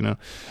mustaches, And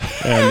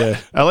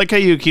I like how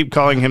you keep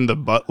calling him the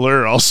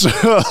butler also.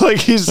 Like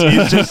he's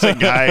just a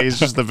guy. He's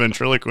just the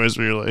ventriloquist.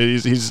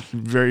 He's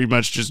very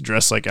much just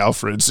dressed like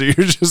Alfred. So you're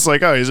just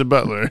like, oh, he's a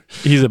butler.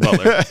 He's a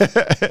butler.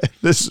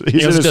 He's in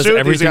a suit.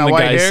 Everything the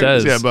guy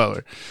says. Yeah,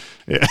 butler.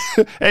 Yeah.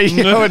 And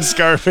when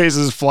Scarface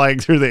is flying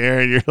through the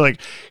air and you're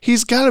like,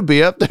 he's got to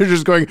be up there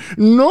just going,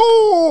 no,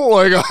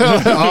 like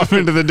off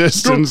into the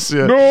distance.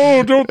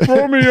 No, don't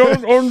throw me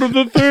under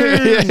the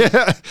thing.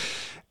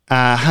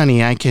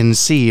 Honey, I can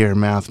see your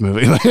mouth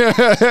moving.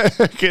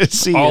 I can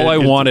see all I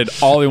wanted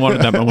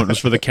at that moment was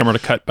for the camera to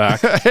cut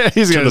back.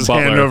 He's got his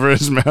hand over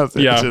his mouth.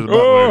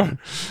 Yeah.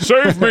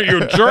 Save me,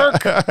 you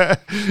jerk.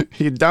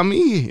 You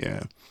dummy.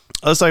 Yeah.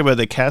 Let's talk about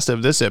the cast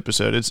of this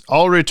episode. It's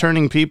all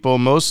returning people,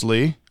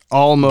 mostly.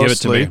 Give it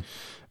to me.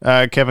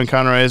 Kevin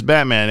Conroy as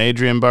Batman,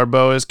 Adrienne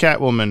Barbeau as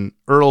Catwoman,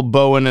 Earl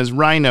Bowen as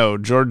Rhino,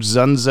 George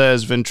Zunza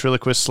as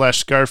ventriloquist /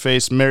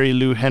 Scarface, Mary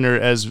Lou Henner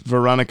as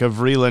Veronica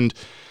Vreeland,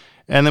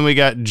 and then we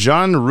got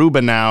John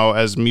Rubinow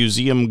as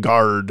Museum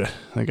Guard.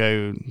 The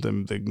guy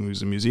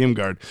who's a museum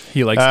guard.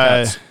 He likes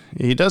cats.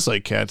 He does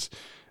like cats.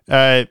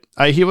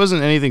 He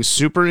wasn't anything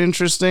super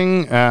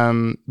interesting,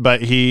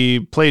 but he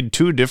played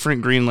 2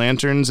 different Green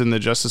Lanterns in the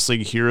Justice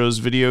League Heroes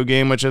video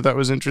game, which I thought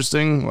was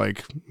interesting.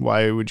 Like,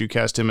 why would you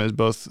cast him as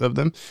both of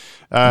them?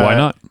 Why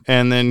not?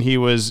 And then he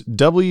was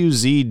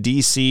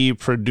WZDC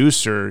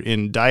producer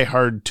in Die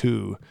Hard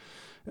 2,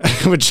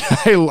 which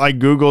I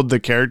Googled the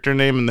character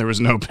name and there was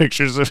no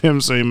pictures of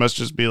him, so he must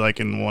just be like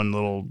in one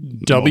little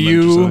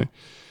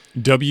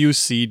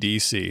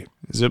WCDC.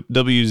 Is it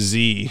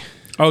WZ?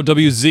 Oh,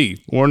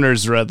 WZ. Warner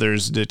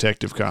Brothers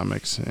Detective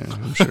Comics. Yeah,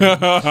 I'm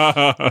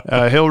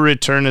sure. He'll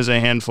return as a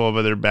handful of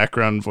other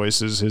background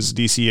voices. His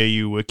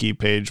DCAU wiki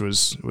page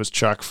was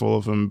chock full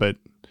of them, but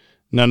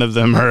none of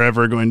them are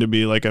ever going to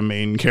be like a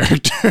main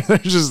character. They're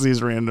just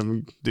these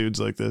random dudes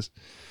like this.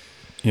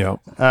 Yeah.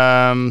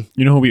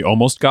 You know who we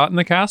almost got in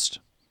the cast?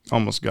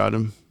 Almost got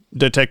him.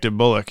 Detective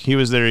Bullock. He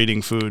was there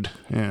eating food.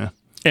 Yeah.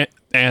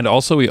 And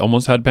also we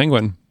almost had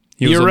Penguin.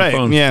 He was You're on right. The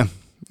phone. Yeah.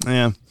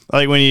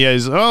 Like when he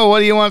goes, oh, what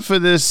do you want for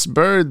this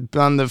bird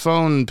on the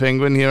phone,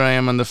 Penguin? Here I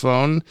am on the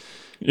phone.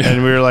 Yeah.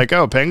 And we were like,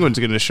 oh, Penguin's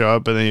going to show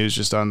up. And then he was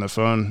just on the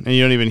phone. And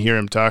you don't even hear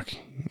him talk.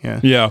 Yeah.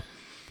 Yeah.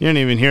 You didn't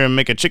even hear him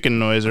make a chicken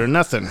noise or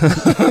nothing.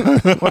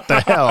 What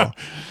the hell?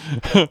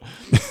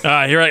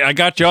 Here, I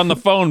got you on the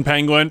phone,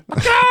 Penguin.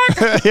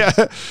 Yeah.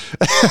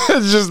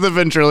 It's just the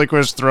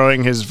ventriloquist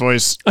throwing his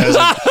voice as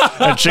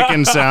a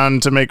chicken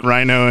sound to make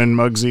Rhino and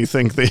Muggsy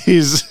think that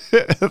he's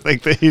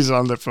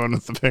on the phone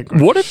with the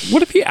penguin. What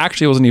if he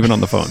actually wasn't even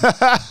on the phone?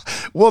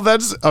 Well,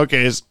 that's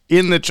okay.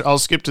 I'll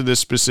skip to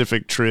this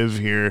specific triv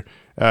here.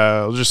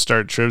 I'll just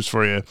start trivs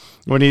for you.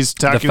 When he's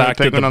talking The to the fact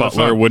that penguin the on the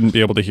butler phone, wouldn't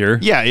be able to hear.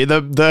 yeah,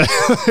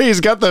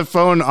 he's got the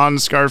phone on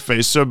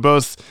Scarface, so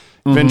both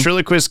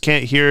ventriloquist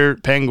can't hear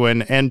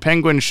Penguin, and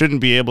Penguin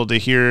shouldn't be able to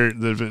hear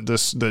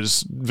this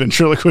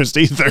ventriloquist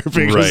either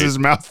because Right. his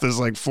mouth is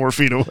like 4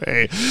 feet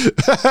away.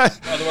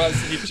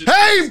 Otherwise, he'd just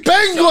Hey,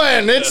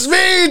 Penguin! It's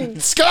me,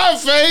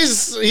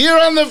 Scarface, here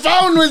on the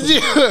phone with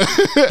you.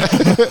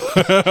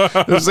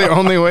 That's the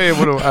only way it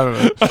would have. I don't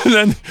know. And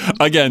then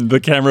again, the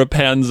camera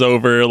pans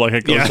over like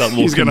it goes Yeah, that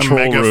little he's got a control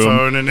room.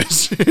 megaphone in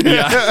his.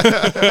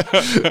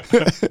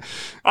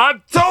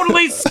 I'm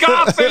totally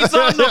Scarface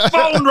on the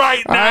phone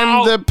right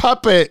now. I'm the puppet.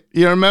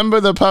 You remember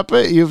the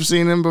puppet? You've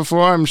seen him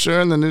before, I'm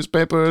sure, in the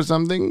newspaper or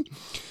something.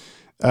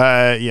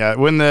 Yeah.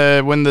 When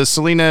the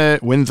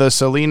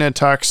Selina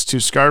talks to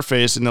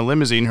Scarface in the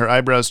limousine, her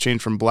eyebrows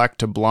change from black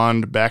to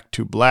blonde, back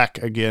to black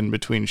again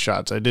between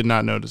shots. I did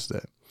not notice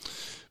that,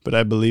 but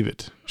I believe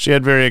it. She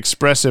had very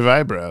expressive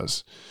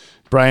eyebrows.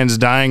 Brian's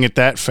dying at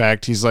that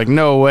fact. He's like,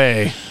 no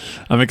way.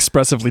 I'm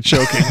expressively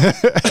choking.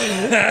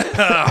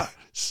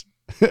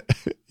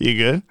 You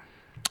good?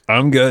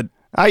 I'm good.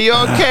 Are you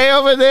okay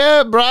over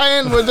there,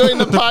 Brian? We're doing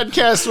the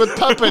podcast with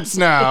puppets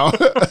now.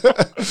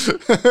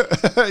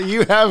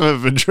 You have a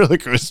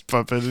ventriloquist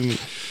puppet. And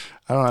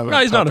I don't have a No,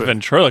 he's not a puppet.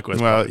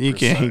 ventriloquist. Well, puppet he per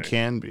can. se. He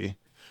can be.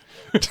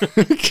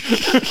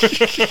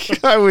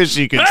 I wish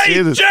you could see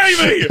Hey, this.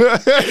 Jamie!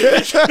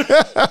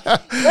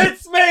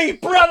 It's me,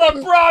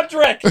 Brother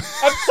Broderick.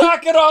 I'm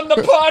talking on the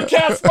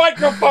podcast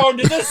microphone.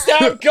 Does this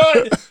sound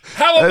good?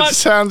 That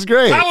sounds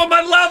great. How are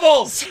my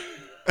levels?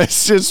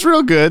 It's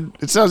real good.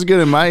 It sounds good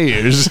in my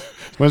ears.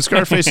 When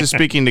Scarface is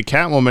speaking to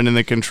Catwoman in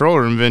the control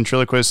room,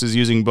 ventriloquist is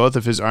using both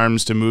of his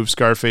arms to move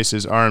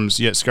Scarface's arms,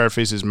 yet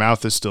Scarface's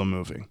mouth is still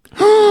moving.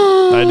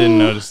 I didn't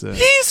notice that.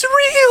 He's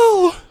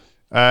real.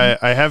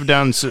 I have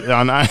down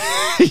on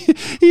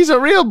he's a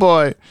real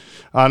boy.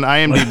 On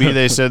IMDb,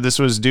 they said this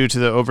was due to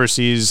the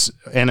overseas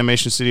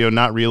animation studio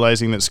not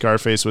realizing that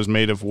Scarface was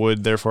made of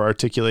wood, therefore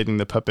articulating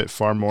the puppet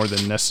far more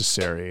than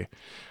necessary.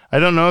 I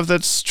don't know if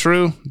that's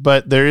true,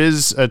 but there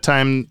is a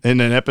time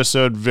in an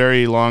episode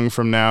very long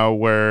from now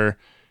where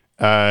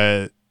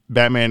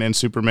Batman and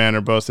Superman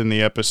are both in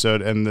the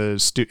episode, and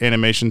the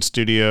animation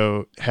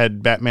studio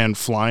had Batman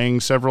flying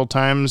several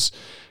times,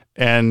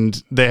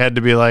 and they had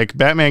to be like,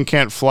 Batman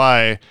can't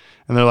fly.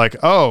 And they're like,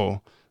 oh.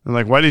 And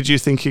like, why did you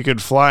think he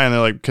could fly? And they're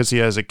like, because he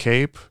has a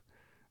cape.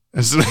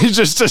 And so they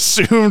just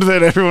assumed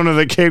that everyone with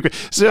a cape.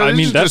 So I they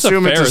mean, just that's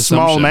assume a it's fair a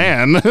small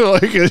assumption. man.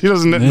 Like he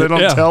doesn't. They don't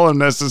Yeah. tell him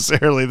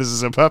necessarily this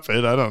is a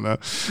puppet. I don't know.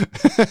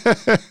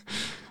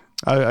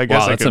 I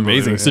guess Wow, that's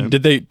amazing. So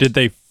did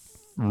they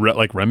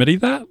remedy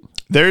that?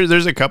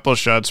 There's a couple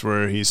shots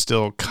where he's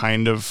still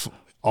kind of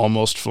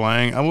almost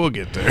flying. I will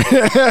get there.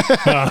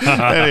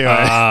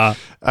 Anyway,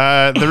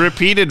 the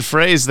repeated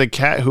phrase "the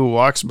cat who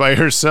walks by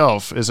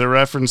herself" is a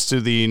reference to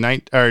the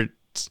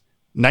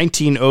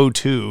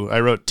 1902. I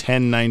wrote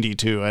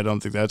 1092. I don't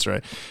think that's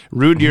right.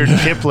 Rudyard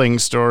Kipling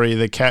story,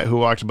 "The Cat Who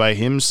Walked by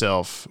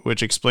Himself,"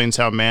 which explains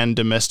how man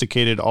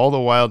domesticated all the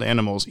wild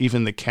animals,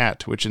 even the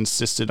cat, which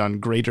insisted on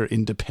greater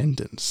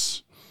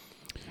independence.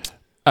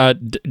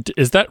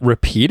 Is that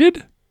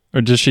repeated? Or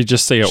does she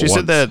just say it She once?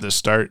 said that at the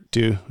start,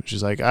 too.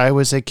 She's like, I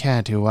was a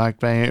cat who walked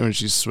by him, when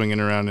she's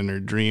swinging around in her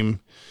dream.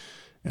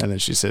 And then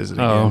she says it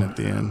again at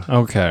the end.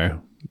 Okay.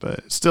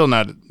 But still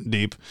not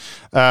deep.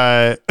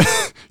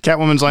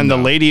 Catwoman's line, "The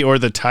Lady or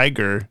the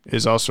Tiger,"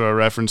 is also a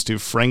reference to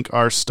Frank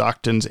R.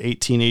 Stockton's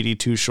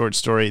 1882 short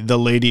story, "The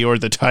Lady or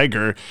the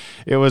Tiger."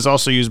 It was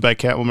also used by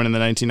Catwoman in the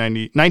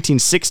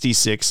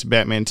 1966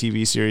 Batman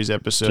TV series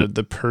episode,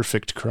 "The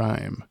Perfect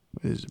Crime."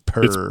 It's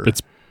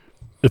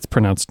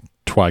pronounced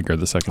Twiger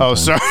the second time. Oh,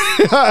 sorry.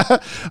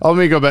 Let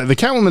me go back. The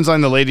Catwoman's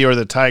line, "The Lady or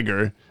the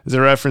Tiger," is a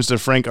reference to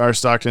Frank R.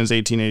 Stockton's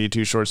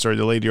 1882 short story,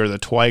 "The Lady or the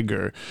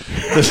Twiger."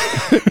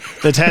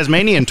 The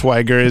Tasmanian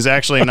twiger is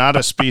actually not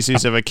a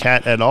species of a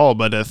cat at all,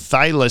 but a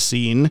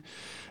thylacine,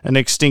 an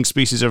extinct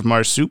species of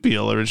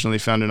marsupial originally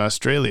found in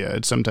Australia.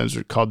 It's sometimes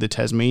called the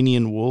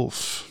Tasmanian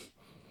wolf.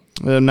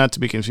 Not to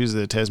be confused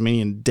with the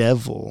Tasmanian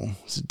devil.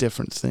 It's a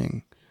different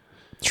thing.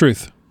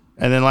 Truth.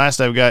 And then last,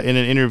 I've got, in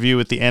an interview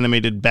with the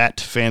animated Bat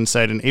fan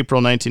site in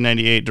April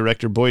 1998,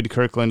 director Boyd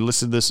Kirkland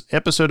listed this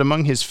episode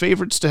among his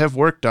favorites to have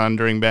worked on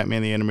during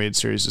Batman the Animated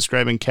Series,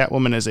 describing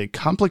Catwoman as a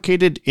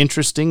complicated,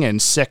 interesting,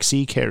 and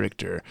sexy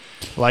character.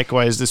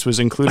 Likewise, this was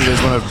included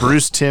as one of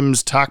Bruce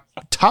Timm's top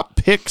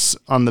picks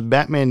on the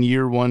Batman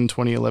Year One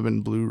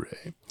 2011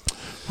 Blu-ray.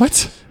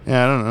 What?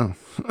 Yeah, I don't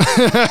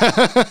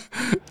know.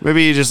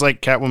 Maybe you just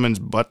like Catwoman's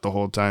butt the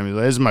whole time. He's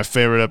like, "This is my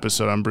favorite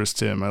episode on Bruce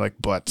Timm. I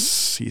like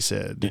butts," he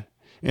said.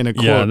 in a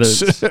Yeah, corpse.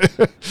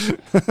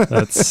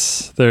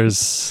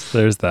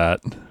 there's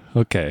that.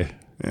 Okay.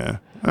 Yeah.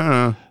 I don't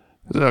know.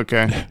 It's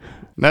okay.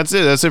 That's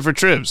it. That's it for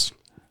Tribs.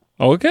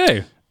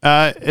 Okay.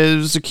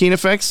 Is the keen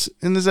effects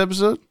in this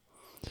episode?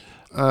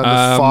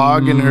 The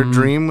fog in her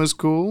dream was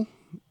cool.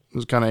 It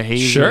was kind of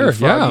hazy and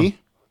foggy. Yeah.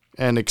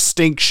 And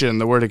extinction,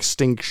 the word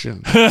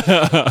extinction.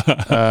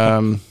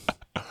 I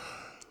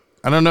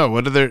don't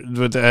know.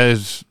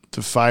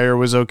 The fire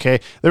was okay.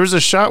 There was a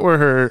shot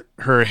where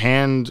her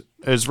hand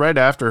is right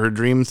after her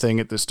dream thing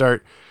at the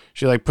start.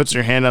 She like puts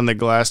her hand on the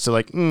glass to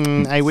like,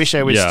 I wish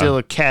I was still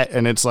a cat.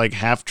 And it's like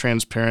half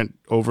transparent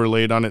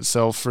overlaid on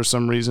itself for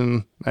some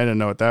reason. I didn't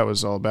know what that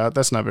was all about.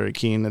 That's not very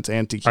keen. That's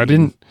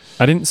anti-keen.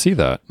 I didn't see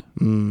that.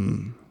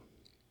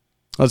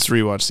 Let's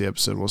rewatch the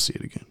episode. We'll see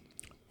it again.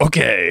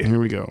 Okay. Here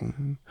we go.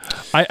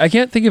 I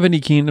can't think of any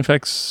keen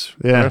effects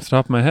right off the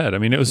top of my head. I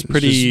mean, it was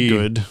pretty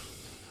good.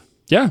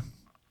 Yeah.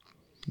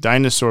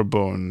 Dinosaur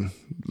bone.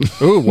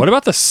 Ooh, what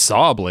about the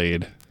saw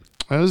blade?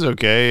 That was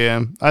okay,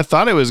 yeah. I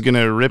thought it was going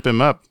to rip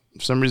him up.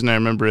 For some reason I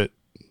remember it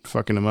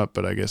fucking him up,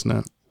 but I guess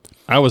not.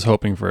 I was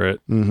hoping for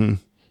it. Mm-hmm.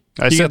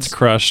 He gets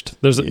crushed.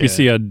 You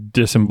see a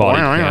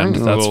disembodied hand.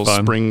 That's a little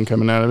fun. spring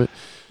coming out of it.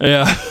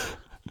 Yeah.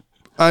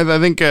 I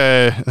think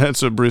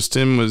that's what Bruce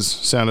Timm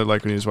sounded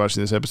like when he was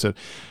watching this episode.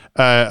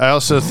 I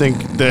also think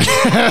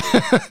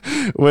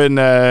that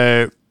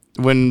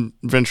when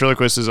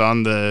ventriloquist is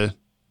on the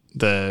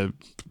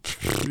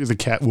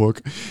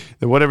catwalk,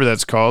 whatever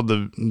that's called,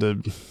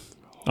 the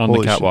on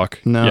the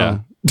catwalk. No. Yeah.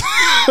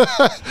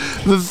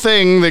 The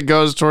thing that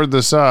goes toward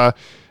the saw,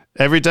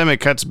 every time it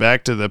cuts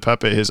back to the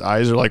puppet, his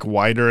eyes are like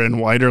wider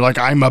and wider, like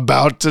I'm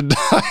about to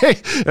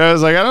die. And I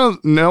was like,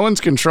 no one's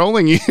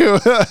controlling you.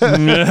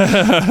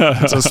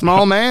 It's a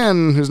small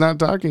man who's not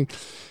talking.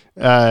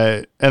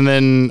 And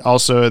then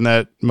also in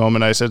that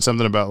moment, I said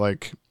something about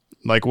like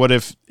what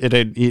if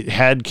it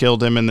had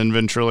killed him and then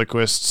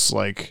ventriloquist's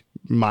like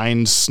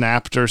mind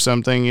snapped or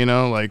something,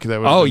 like that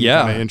would be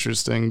kind of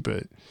interesting,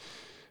 but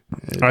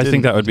I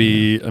think that would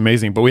be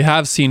amazing. But we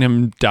have seen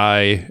him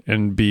die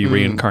and be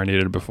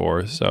reincarnated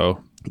before,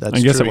 so that's I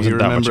guess true. it wasn't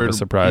that much of a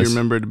surprise. You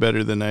remembered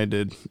better than I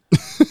did.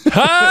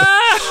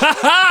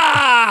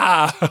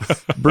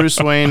 Bruce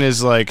Wayne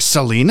is like,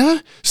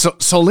 Selina?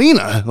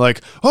 Selina?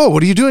 Like, oh,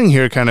 what are you doing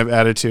here kind of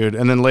attitude.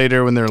 And then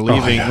later when they're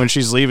leaving, when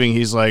she's leaving,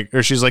 she's like,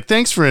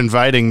 thanks for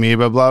inviting me,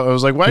 blah, blah. I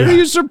was like, why are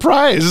you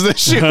surprised that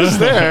she was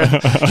there?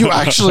 You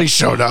actually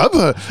showed up?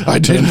 I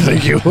didn't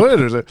think you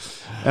would.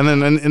 And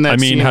then in that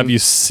scene, have you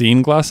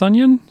seen Glass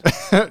Onion?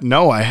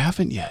 No, I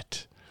haven't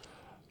yet.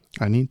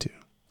 I need to.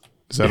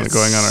 Is that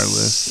going on our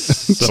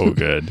list? So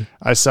good.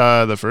 I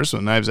saw the first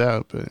one, Knives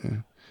Out,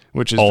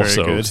 which is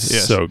also very good.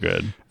 Yes. So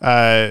good.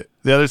 The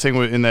other thing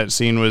in that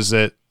scene was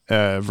that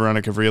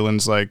Veronica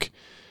Vreeland's like,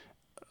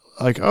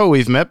 oh,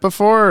 we've met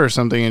before or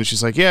something, and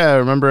she's like, yeah, I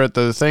remember at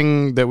the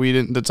thing that we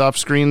didn't, that's off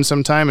screen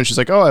sometime, and she's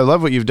like, oh, I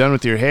love what you've done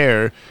with your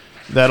hair.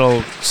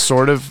 That'll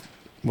sort of,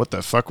 what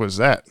the fuck was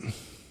that?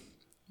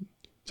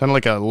 Sounded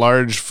like a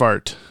large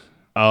fart.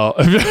 Oh,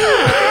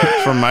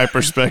 from my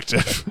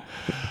perspective.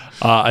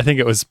 I think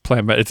it was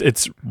planned, but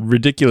it's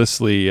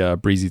ridiculously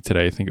breezy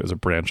today. I think it was a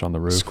branch on the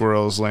roof.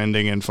 Squirrels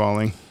landing and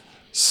falling.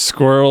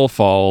 Squirrel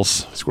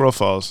falls. Squirrel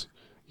falls.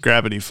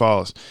 Gravity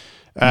falls.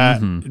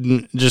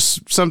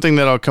 Just something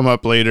that'll come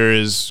up later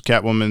is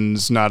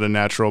Catwoman's not a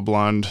natural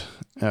blonde.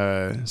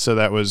 So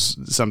that was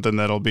something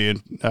that'll be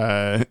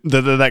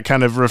that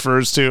kind of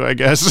refers to, I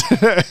guess.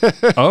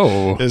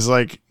 Oh, is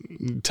like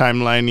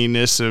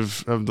timelininess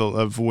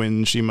of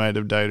when she might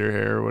have dyed her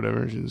hair or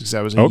whatever. Because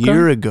that was a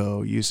year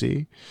ago. You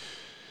see,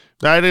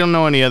 I don't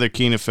know any other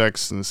keen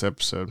effects in this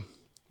episode.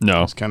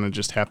 No, it's kind of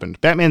just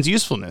happened. Batman's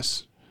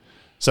usefulness,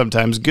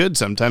 sometimes good,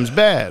 sometimes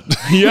bad.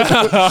 Yeah,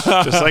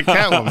 just like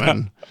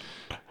Catwoman.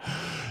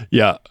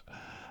 Yeah.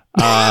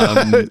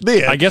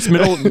 I guess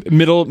middle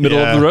of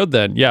the road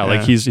then. Yeah,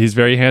 like he's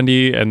very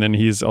handy, and then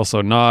he's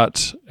also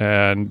not,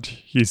 and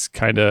he's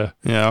kind of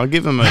I'll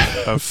give him a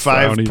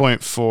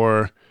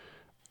 5.4.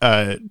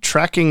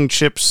 Tracking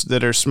chips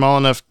that are small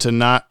enough to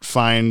not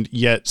find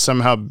yet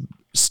somehow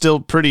still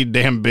pretty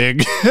damn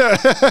big on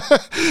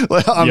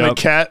the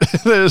cat.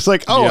 It's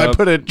like, I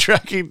put a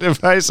tracking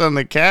device on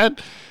the cat.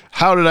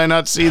 How did I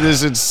not see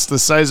this? It's the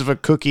size of a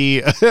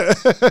cookie. Out of 10.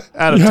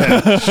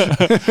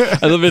 I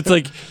love it. It's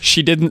like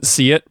she didn't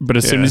see it, but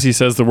as soon as he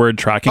says the word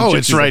tracking,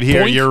 it's right like,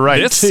 here. You're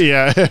right. This?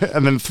 Yeah,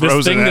 and then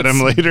throws it at him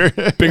later.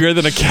 Bigger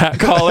than a cat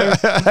collar.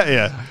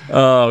 Yeah.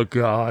 Oh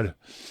God.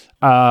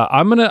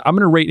 I'm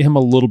gonna rate him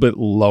a little bit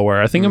lower.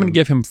 I think I'm gonna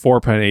give him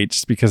 4.8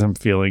 just because I'm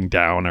feeling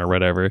down or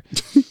whatever.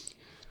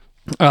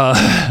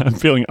 I'm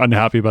feeling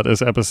unhappy about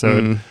this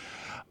episode.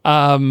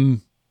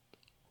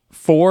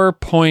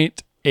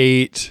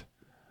 4.8.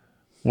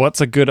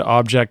 What's a good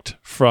object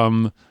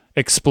from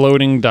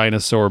exploding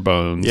dinosaur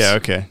bones? Yeah,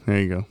 okay.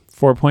 There you go.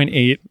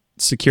 4.8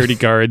 security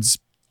guards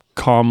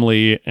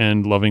calmly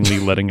and lovingly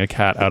letting a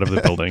cat out of the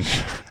building.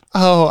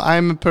 Oh,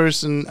 I'm a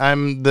person.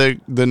 I'm the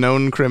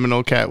known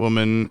criminal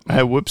Catwoman.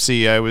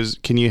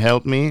 Whoopsie. Can you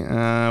help me?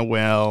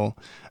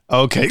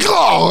 Okay.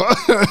 Oh!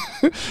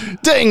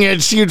 Dang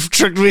it, you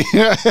tricked me.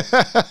 Yeah.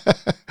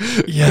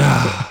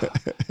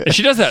 And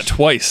she does that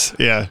twice.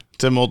 Yeah,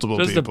 to multiple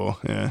Just people.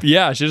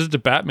 Yeah, she does it to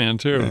Batman,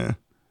 too. Yeah.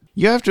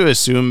 You have to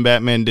assume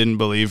Batman didn't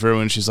believe her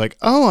when she's like,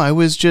 "Oh, I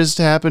was just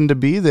happened to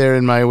be there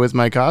with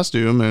my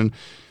costume,"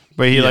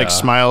 but he like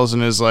smiles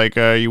and is like,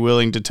 "Are you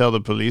willing to tell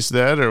the police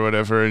that or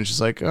whatever?" And she's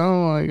like,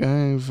 "Oh, I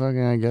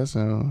guess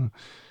so."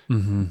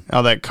 Mm-hmm.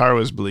 Oh, that car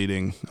was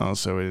bleeding.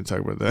 Also, we didn't talk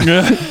about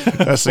that.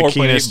 That's the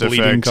keenest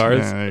effect. Cars.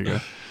 Yeah, there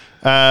you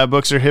go.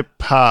 Books or hip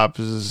hop?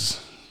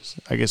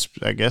 I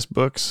guess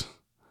books.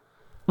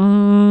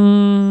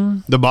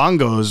 The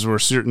bongos were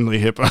certainly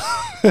hip hop.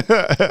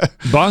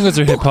 Bongos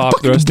are hip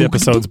hop. The rest of the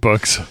episode's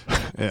books.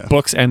 Yeah.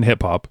 Books and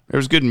hip hop. There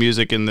was good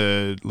music in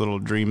the little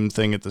dream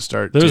thing at the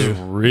start. There's too.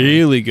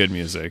 really good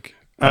music.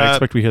 I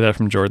expect we hear that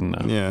from Jordan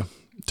now. Yeah.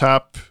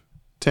 Top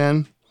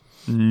 10?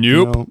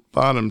 Nope. No.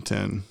 Bottom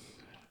 10.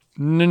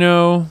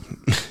 No.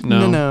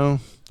 No.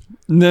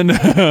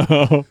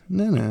 Meow.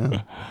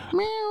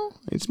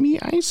 It's me,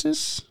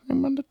 Isis.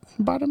 I'm on the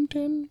bottom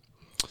 10.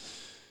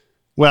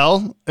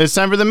 Well, it's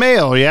time for the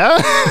mail, yeah?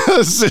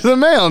 Let's do the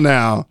mail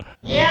now.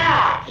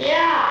 Yeah.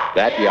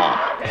 That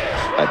yacht.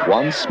 That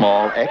one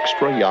small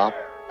extra yacht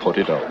put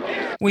it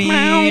over.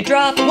 We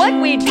drop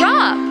What we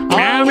drop?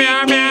 Meow,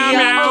 meow, meow,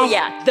 meow. Oh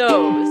yeah,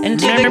 those.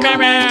 into the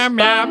comments.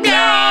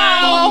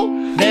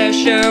 meow. There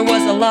sure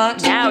was a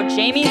lot. Now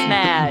Jamie's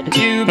mad.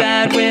 Too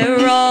bad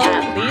we're all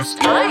At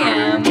least I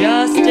am.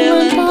 just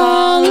Dylan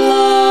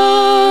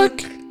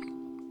Pollock.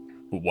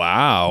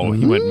 Wow,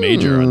 he went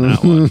major on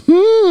that one.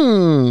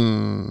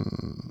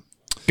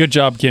 Good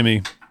job,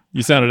 Kimmy.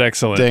 You sounded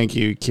excellent. Thank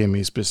you,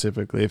 Kimmy,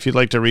 specifically. If you'd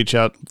like to reach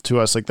out to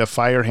us, like the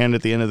fire hand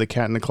at the end of the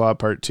Cat in the Claw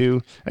Part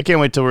 2. I can't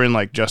wait till we're in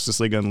like Justice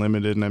League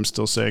Unlimited and I'm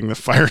still saying the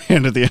fire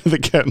hand at the end of the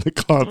Cat in the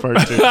Claw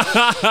Part 2.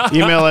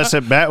 Email us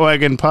at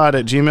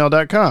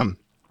batwagonpod@gmail.com.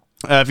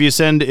 If you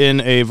send in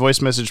a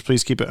voice message,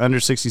 please keep it under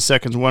 60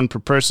 seconds, one per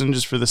person,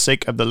 just for the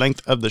sake of the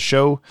length of the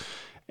show.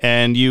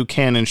 And you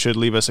can and should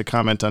leave us a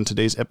comment on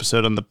today's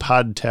episode on the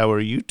Pod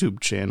Tower YouTube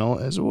channel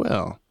as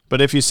well. But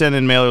if you send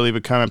in mail or leave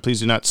a comment, please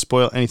do not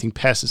spoil anything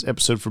past this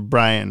episode for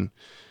Brian.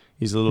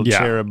 He's a little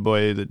cherub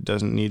boy that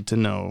doesn't need to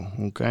know,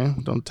 okay?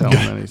 Don't tell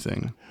him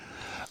anything.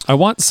 I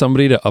want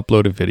somebody to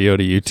upload a video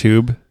to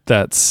YouTube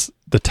that's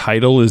the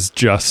title is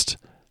just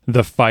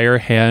The Fire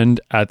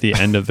Hand at the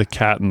End of the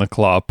Cat in the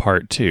Claw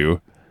Part 2.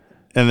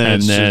 And then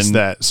it's just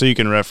that, so you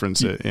can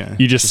reference it, yeah.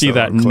 You just see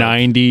that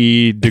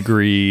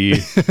 90-degree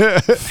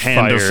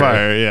hand of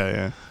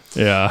fire,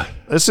 Yeah.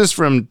 This is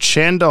from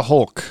Chanda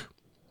Hulk.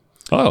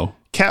 Oh.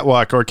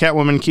 Catwalk or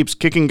Catwoman keeps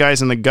kicking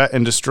guys in the gut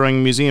and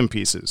destroying museum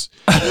pieces.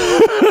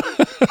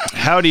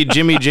 Howdy,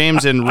 Jimmy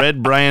James and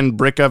Red Brian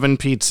Brick Oven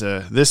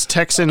Pizza. This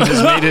Texan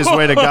has made his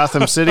way to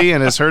Gotham City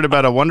and has heard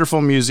about a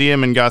wonderful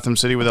museum in Gotham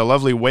City with a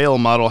lovely whale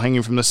model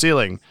hanging from the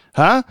ceiling.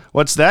 Huh?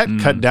 What's that?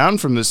 Cut down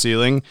from the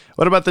ceiling?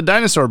 What about the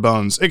dinosaur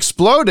bones?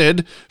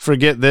 Exploded?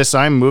 Forget this,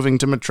 I'm moving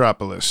to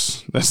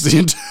Metropolis. That's the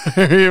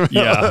entire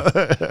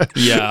email.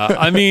 Yeah.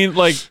 I mean,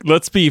 like,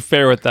 let's be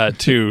fair with that,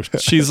 too.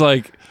 She's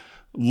like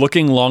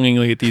looking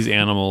longingly at these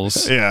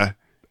animals. Yeah.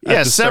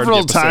 Yeah,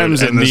 several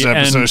times in this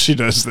episode she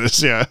does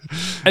this, yeah.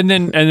 And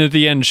at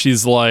the end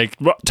she's like,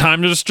 well,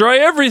 time to destroy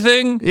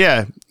everything.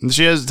 Yeah.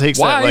 She takes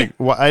Why? that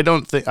like I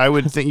don't think you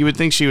would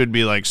think she would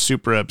be like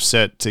super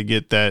upset to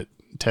get that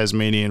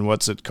Tasmanian,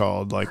 what's it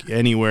called, like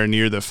anywhere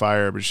near the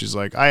fire, but she's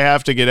like, I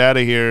have to get out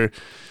of here.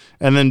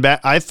 And then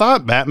I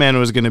thought Batman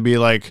was going to be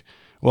like,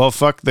 well,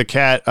 fuck the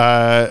cat,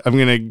 I'm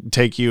going to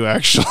take you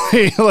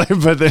actually,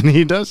 but then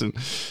he doesn't.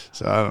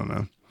 So I don't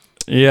know.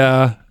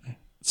 Yeah.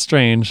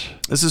 Strange.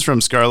 This is from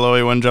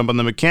Scarlowy One Jump on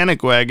the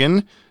Mechanic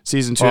Wagon,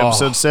 Season 2,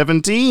 Episode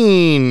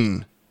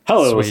 17.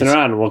 Hello, listener,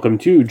 and welcome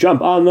to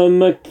Jump on the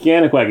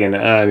Mechanic Wagon.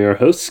 I'm your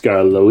host,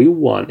 Scarlowy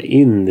One.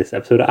 In this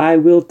episode, I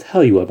will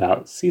tell you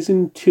about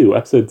Season 2,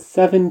 Episode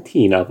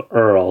 17 of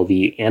Earl,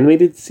 the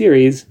animated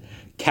series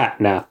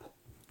Catnap.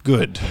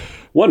 Good.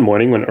 One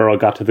morning, when Earl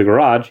got to the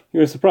garage, he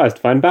was surprised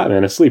to find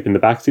Batman asleep in the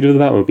backseat of the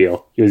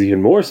Batmobile. He was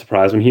even more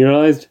surprised when he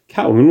realized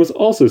Catwoman was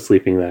also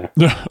sleeping there.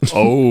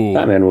 Oh.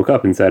 Batman woke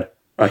up and said,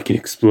 I can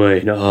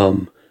explain.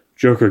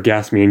 Joker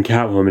gassed me in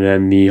Catwoman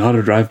and the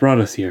auto drive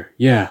brought us here.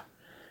 Yeah.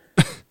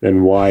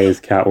 Then why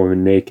is Catwoman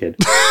naked?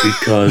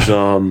 Because, you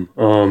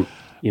know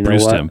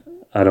Bruised what? him.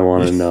 I don't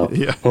want to know.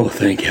 Yeah. Oh,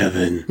 thank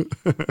heaven.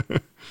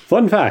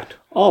 Fun fact,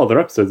 all other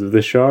episodes of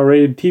this show are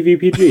rated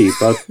TVPG,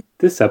 but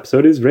this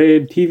episode is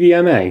rated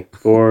TVMA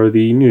for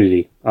the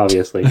nudity,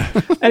 obviously.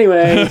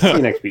 Anyway, see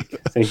you next week.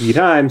 Same TV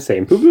time,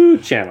 same poo-poo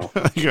channel.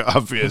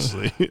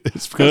 Obviously.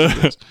 It's because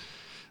of this.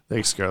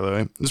 Thanks,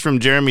 Scarlo. This is from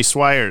Jeremy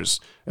Swires.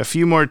 A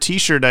few more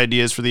T-shirt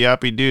ideas for the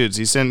Oppie dudes.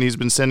 He's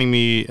been sending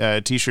me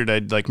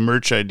T-shirt like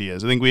merch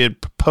ideas. I think we had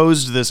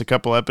proposed this a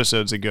couple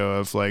episodes ago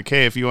of like,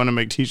 hey, if you want to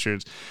make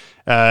T-shirts,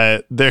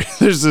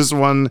 there's this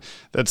one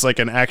that's like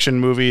an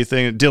action movie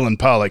thing. Dylan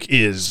Pollock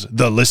is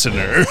the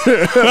listener.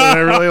 That I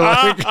really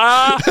like.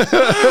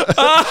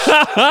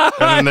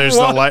 And then there's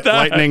the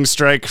lightning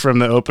strike from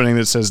the opening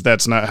that says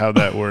that's not how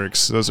that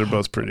works. Those are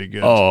both pretty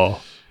good.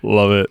 Oh.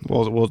 Love it.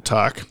 We'll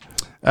talk.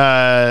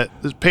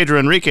 Pedro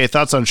Enrique,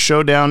 thoughts on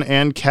Showdown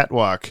and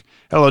Catwalk.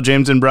 Hello,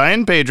 James and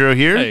Brian. Pedro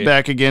here, Hey.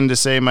 back again to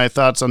say my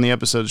thoughts on the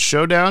episodes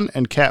Showdown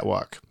and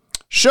Catwalk.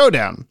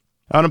 Showdown.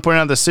 I want to point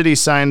out the city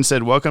sign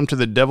said, "Welcome to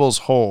the Devil's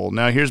Hole."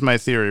 Now, here's my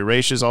theory.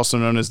 Raish is also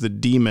known as the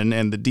Demon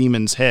and the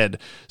Demon's Head.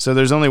 So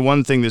there's only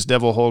one thing this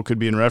Devil Hole could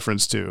be in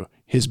reference to.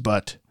 His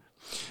butt.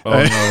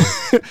 Oh,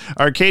 no.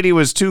 Arcady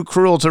was too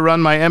cruel to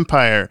run my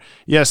empire.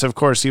 Yes, of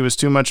course, he was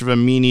too much of a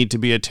meanie to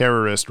be a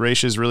terrorist.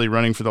 Raish is really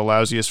running for the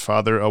lousiest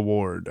father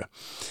award.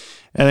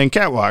 And then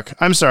Catwalk.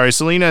 I'm sorry,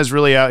 Selina is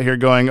really out here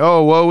going,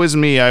 "Oh, woe is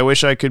me. I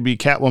wish I could be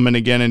Catwoman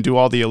again and do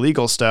all the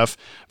illegal stuff."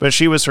 But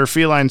she was her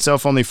feline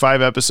self only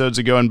 5 episodes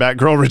ago in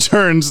Batgirl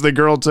Returns. The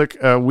girl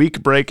took a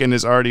week break and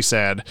is already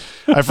sad.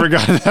 I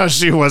forgot how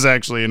she was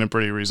actually in a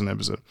pretty recent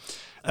episode.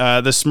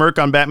 The smirk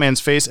on Batman's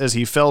face as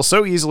he fell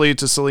so easily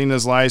to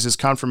Selina's lies is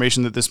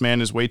confirmation that this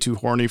man is way too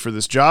horny for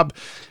this job.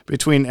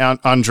 Between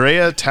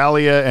Andrea,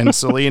 Talia, and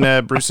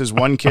Selina, Bruce is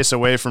one kiss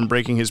away from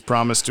breaking his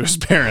promise to his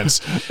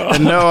parents.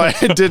 And no, I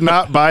did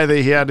not buy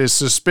that he had his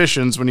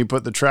suspicions when he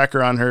put the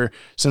tracker on her,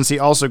 since he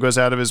also goes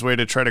out of his way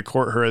to try to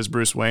court her as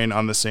Bruce Wayne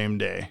on the same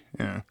day.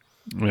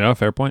 Yeah,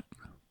 fair point.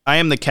 I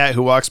am the cat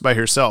who walks by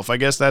herself. I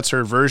guess that's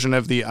her version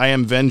of the "I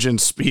am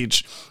vengeance"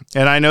 speech.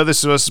 And I know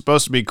this was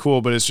supposed to be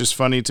cool, but it's just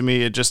funny to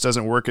me. It just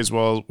doesn't work as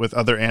well with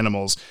other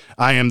animals.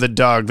 I am the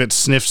dog that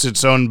sniffs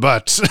its own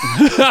butt.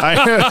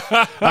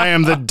 I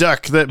am the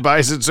duck that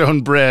buys its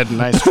own bread.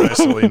 Nice try,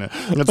 Selina.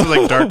 That's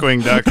like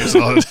Darkwing Duck is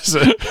all it is.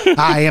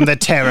 I am the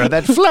terror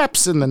that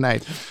flaps in the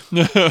night.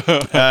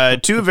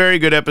 2 very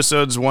good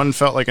episodes. One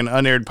felt like an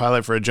unaired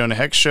pilot for a Jonah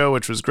Hex show,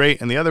 which was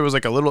great, and the other was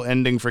like a little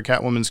ending for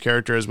Catwoman's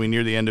character as we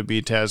near the end of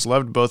BTAS.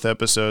 Loved both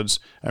episodes.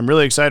 I'm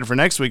really excited for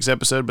next week's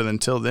episode, but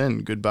until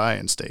then, goodbye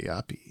and stay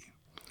yappy.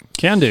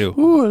 Can do.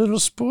 Ooh, a little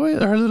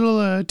spoiler, a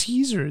little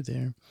teaser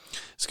there.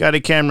 Scotty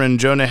Cameron,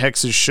 Jonah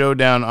Hex's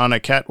Showdown on a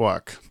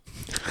Catwalk.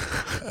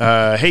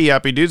 Hey,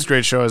 Yappy Dudes,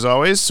 great show as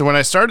always. So when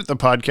I started the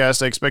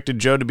podcast, I expected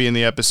Joe to be in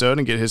the episode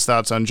and get his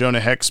thoughts on Jonah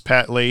Hex,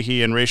 Pat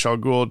Leahy, and Ra's al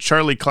Ghul.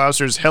 Charlie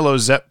Clouser's Hello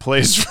Zep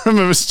plays from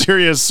a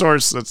mysterious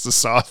source, that's the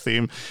Saw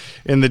theme,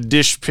 in the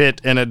dish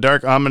pit, and a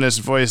dark, ominous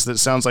voice that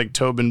sounds like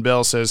Tobin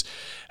Bell says,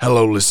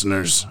 "Hello,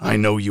 listeners. I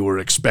know you were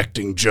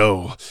expecting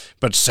Joe,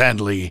 but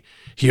sadly,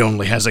 he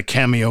only has a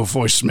cameo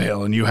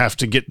voicemail, and you have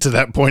to get to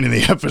that point in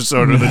the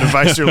episode, or the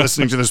device you're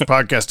listening to this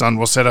podcast on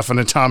will set off an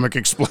atomic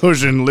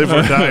explosion. Live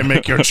or die,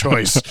 make your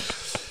choice."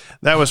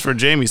 That was for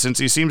Jamie, since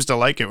he seems to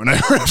like it when I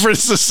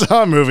reference the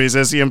Saw movies,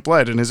 as he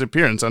implied in his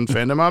appearance on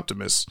Fandom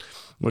Optimus,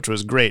 which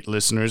was great.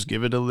 Listeners,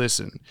 give it a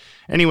listen.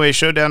 Anyway,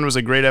 Showdown was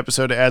a great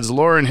episode. It adds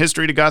lore and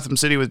history to Gotham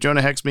City, with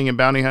Jonah Hex being a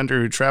bounty hunter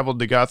who traveled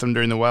to Gotham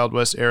during the Wild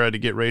West era to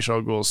get Ra's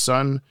al Ghul's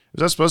son.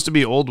 Is that supposed to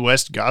be Old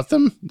West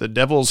Gotham? The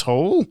Devil's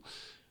Hole?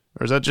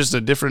 Or is that just a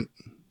different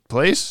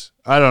place?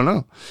 I don't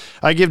know.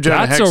 I give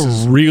Jonah Hex...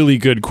 That's a really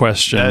good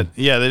question.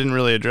 Yeah, they didn't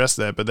really address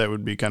that, but that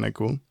would be kind of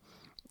cool.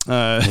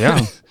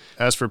 Yeah.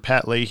 As for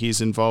Pat Leahy's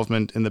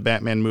involvement in the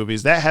Batman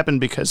movies, that happened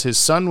because his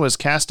son was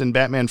cast in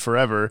Batman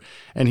Forever,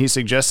 and he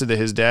suggested that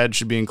his dad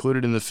should be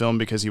included in the film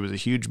because he was a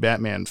huge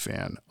Batman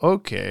fan.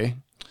 Okay.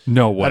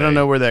 No way. I don't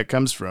know where that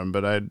comes from,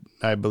 but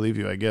I believe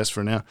you, I guess,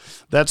 for now.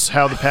 That's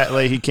how the Pat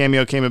Leahy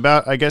cameo came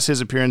about. I guess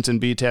his appearance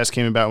in BTAS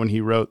came about when he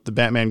wrote the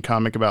Batman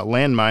comic about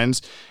landmines.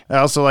 I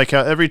also like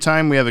how every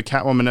time we have a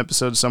Catwoman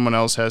episode, someone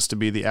else has to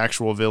be the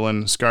actual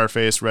villain: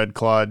 Scarface, Red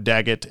Claw,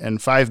 Daggett, and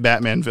 5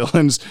 Batman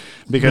villains,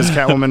 because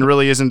Catwoman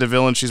really isn't a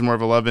villain. She's more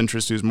of a love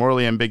interest who's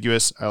morally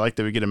ambiguous. I like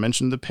that we get a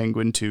mention of the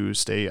Penguin, too.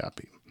 Stay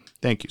yappy.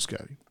 Thank you,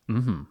 Scotty.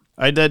 Mm-hmm.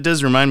 That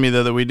does remind me,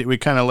 though, that we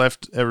kind of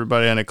left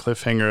everybody on a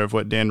cliffhanger of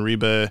what Dan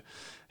Reba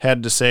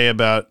had to say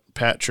about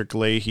Patrick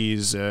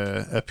Leahy's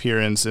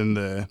appearance in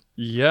the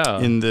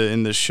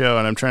show,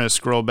 and I'm trying to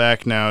scroll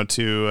back now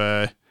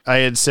to I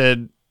had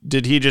said,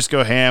 did he just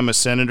go ham? A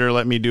senator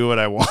let me do what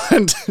I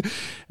want?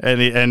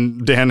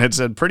 and Dan had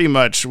said, pretty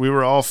much. We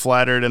were all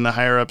flattered, and the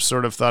higher ups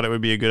sort of thought it would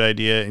be a good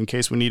idea in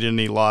case we needed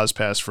any laws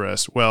passed for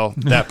us. Well,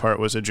 that part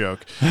was a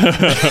joke.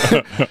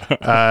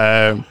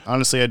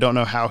 Honestly, I don't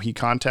know how he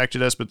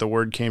contacted us, but the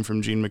word came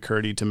from Jean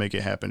McCurdy to make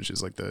it happen.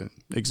 She's like the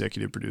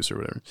executive producer or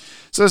whatever.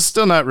 So it's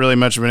still not really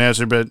much of an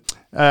answer, but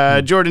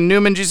Jordan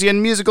Newman,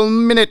 GCN Musical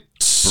Minute.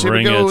 Here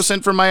we go,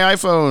 sent from my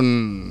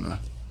iPhone.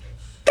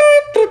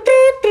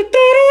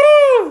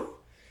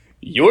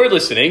 You're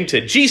listening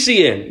to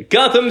GCN,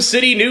 Gotham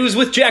City News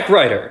with Jack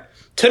Ryder.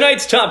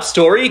 Tonight's top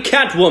story: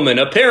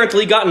 Catwoman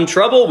apparently got in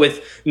trouble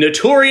with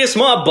notorious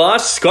mob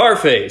boss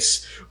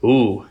Scarface.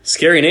 Ooh,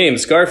 scary name,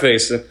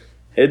 Scarface.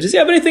 Does he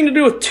have anything to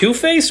do with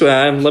Two-Face?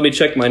 Let me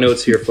check my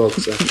notes here,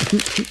 folks.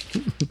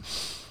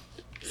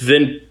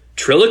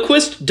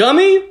 Ventriloquist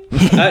dummy?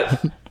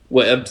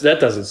 That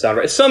doesn't sound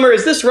right. Summer,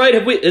 is this right?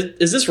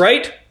 Is this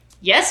right?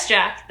 Yes,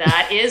 Jack,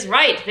 that is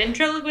right.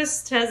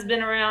 Ventriloquist has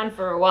been around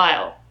for a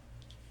while.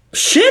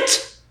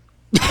 Shit!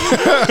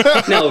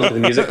 Now over to the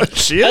music.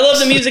 Shit. I love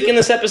the music in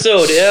this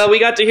episode. We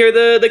got to hear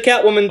the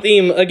Catwoman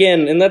theme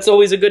again, and that's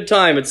always a good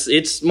time.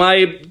 It's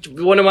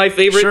one of my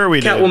favorite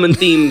Catwoman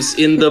themes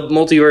in the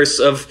multiverse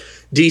of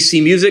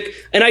DC music.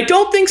 And I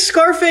don't think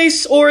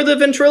Scarface or the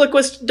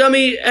ventriloquist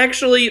dummy,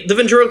 actually, the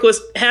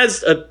ventriloquist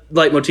has a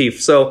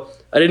leitmotif, so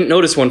I didn't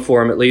notice one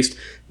for him, at least.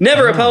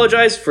 Never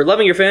apologize for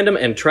loving your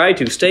fandom and try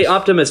to stay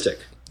optimistic.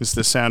 It's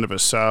the sound of a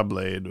saw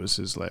blade was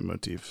his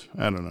leitmotif.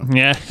 I don't know.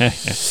 Yeah.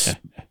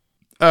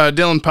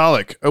 Dylan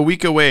Pollock, a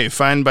week away,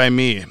 fine by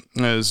me.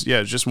 It's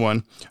just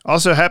one.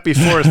 Also, happy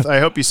 4th. I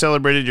hope you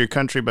celebrated your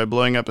country by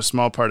blowing up a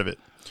small part of it.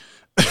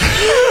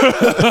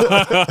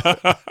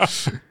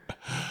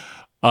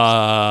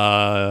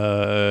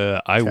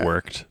 I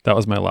worked. That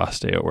was my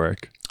last day at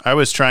work. I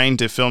was trying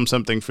to film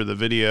something for the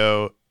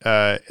video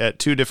at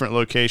 2 different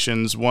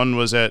locations. One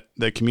was at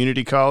the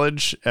community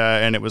college,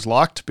 and it was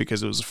locked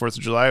because it was the 4th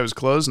of July. It was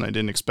closed, and I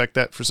didn't expect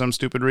that for some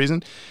stupid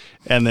reason.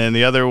 And then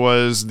the other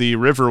was the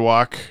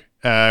Riverwalk.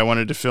 I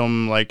wanted to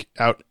film like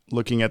out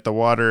looking at the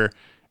water,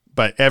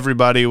 but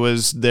everybody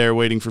was there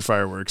waiting for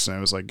fireworks, and I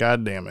was like,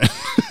 God damn it.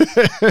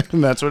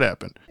 And that's what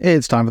happened.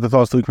 It's time for the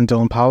Thoughts of the Week from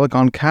Dylan Pollock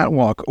on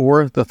Catwalk,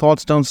 or The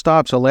Thoughts Don't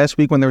Stop. So last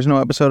week when there was no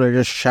episode, I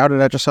just shouted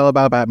at Giselle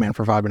about Batman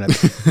for 5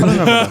 minutes. I don't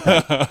know about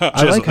that.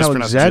 I like how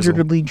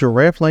exaggeratedly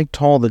giraffe-like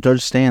tall the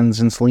judge stands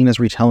in Selina's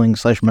retelling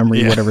 /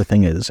 memory, whatever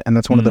thing is, and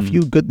that's one of the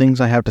few good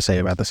things I have to say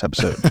about this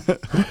episode.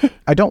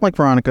 I don't like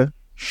Veronica.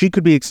 She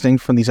could be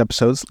extinct from these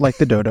episodes, like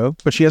the dodo,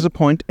 but she has a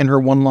point in her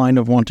one line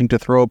of wanting to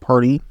throw a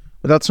party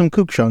without some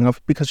kook showing up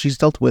because she's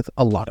dealt with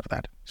a lot of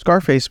that.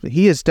 Scarface,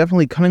 he is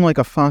definitely cunning like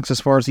a fox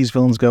as far as these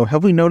villains go.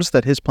 Have we noticed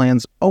that his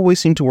plans always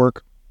seem to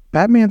work?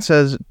 Batman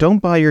says, don't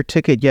buy your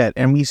ticket yet,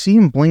 and we see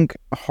him blink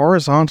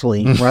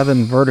horizontally rather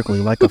than vertically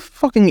like a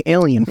fucking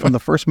alien from the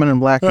first Men in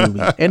Black movie,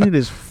 and it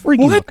is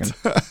freaky looking.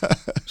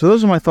 So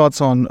those are my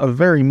thoughts on a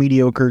very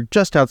mediocre,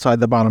 just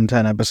outside the bottom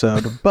 10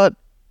 episode, but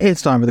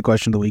it's time for the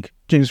question of the week.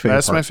 James' favorite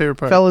That's part. my favorite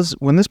part. Fellas,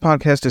 when this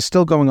podcast is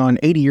still going on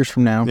 80 years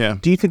from now,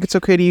 do you think it's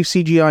okay to use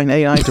CGI and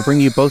AI to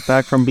bring you both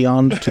back from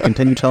beyond to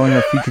continue telling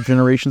our future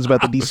generations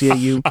about the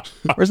DCAU?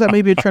 Or is that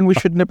maybe a trend we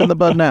should nip in the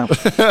bud now?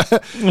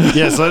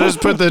 Yes, let us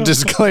put the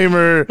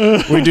disclaimer.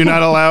 We do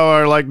not allow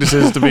our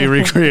likenesses to be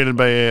recreated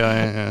by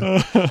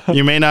AI.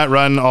 You may not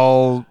run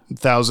all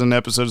 1,000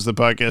 episodes of the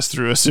podcast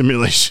through a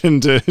simulation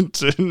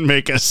to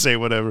make us say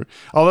whatever.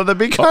 Although that'd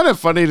be kind of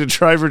funny to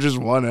try for just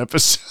one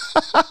episode.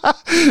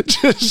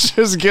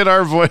 just get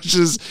our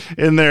voices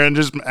in there and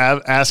just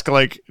ask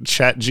like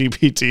Chat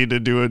GPT to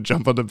do a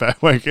Jump on the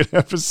Bandwagon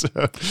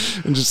episode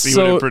and just see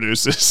what it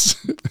produces.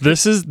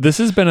 This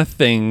has been a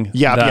thing.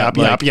 Yap.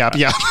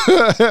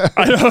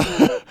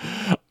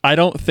 I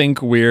don't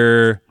think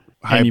we're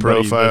high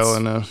profile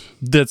enough.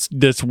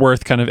 That's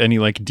worth kind of any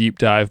like deep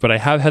dive. But I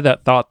have had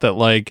that thought that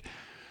like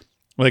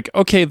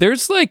okay,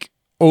 there's like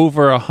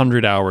over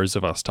 100 hours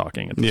of us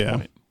talking at this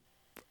point.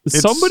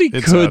 Somebody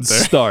could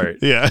start.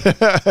 Yeah.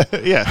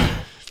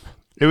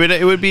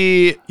 It would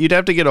be, you'd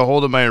have to get a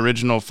hold of my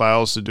original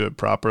files to do it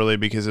properly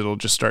because it'll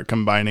just start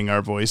combining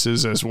our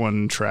voices as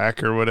one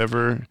track or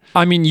whatever.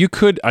 I mean, you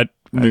could,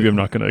 maybe I'm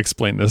not going to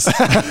explain this.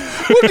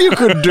 What you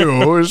could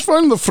do is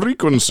find the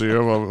frequency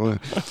of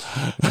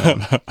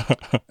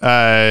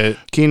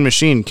Keen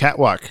Machine,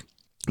 Catwalk.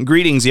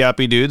 Greetings,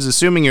 Yappy dudes.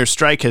 Assuming your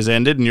strike has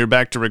ended and you're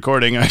back to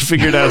recording, I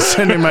figured I was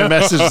sending my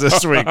message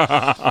this week.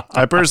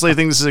 I personally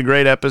think this is a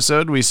great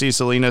episode. We see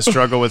Selina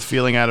struggle with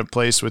feeling out of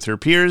place with her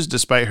peers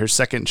despite her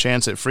second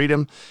chance at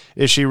freedom.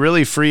 Is she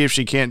really free if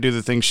she can't do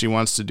the things she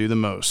wants to do the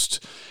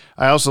most?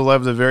 I also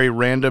love the very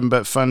random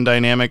but fun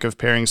dynamic of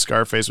pairing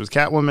Scarface with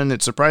Catwoman.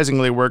 It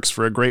surprisingly works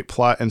for a great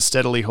plot and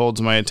steadily holds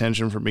my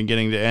attention from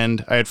beginning to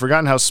end. I had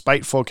forgotten how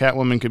spiteful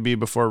Catwoman could be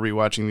before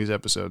rewatching these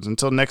episodes.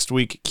 Until next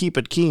week, keep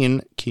it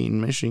keen,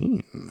 Keen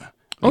Machine.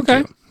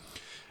 Okay.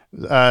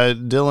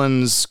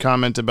 Dylan's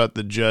comment about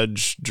the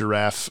judge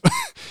giraffe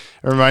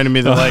reminded me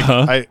that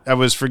like I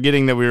was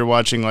forgetting that we were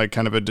watching like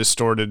kind of a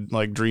distorted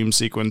like dream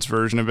sequence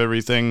version of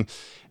everything.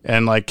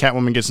 And like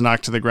Catwoman gets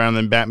knocked to the ground,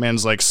 and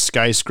Batman's like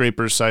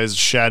skyscraper-sized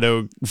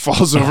shadow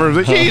falls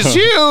over. He's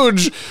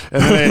huge,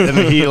 and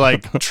then he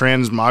like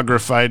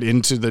transmogrified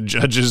into the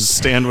judge's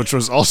stand, which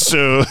was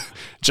also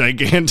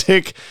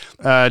gigantic.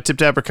 Tip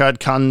to apricot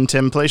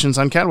contemplations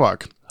on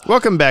Catwalk.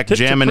 Welcome back,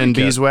 Jammin' and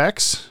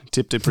Beeswax.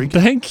 Tip to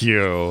apricot. Thank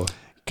you.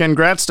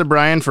 Congrats to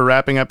Brian for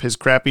wrapping up his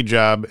crappy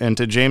job, and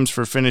to James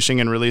for finishing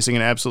and releasing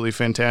an absolutely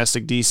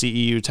fantastic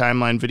DCEU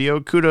timeline video.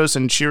 Kudos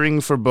and cheering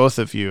for both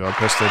of you. I'll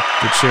press the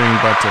cheering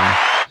button.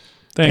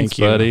 Thank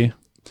you, buddy.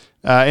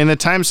 In the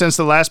time since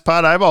the last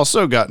pod, I've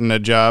also gotten a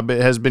job.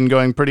 It has been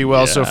going pretty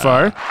well so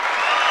far.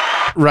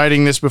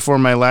 Writing this before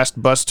my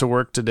last bus to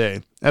work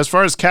today. As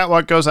far as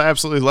Catwalk goes, I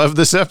absolutely love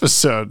this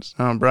episode.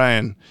 Oh,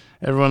 Brian,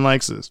 everyone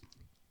likes this.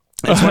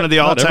 It's one of the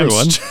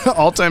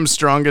all-time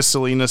strongest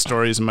Selina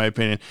stories, in my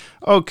opinion.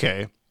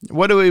 Okay,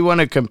 what do we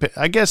want to compare?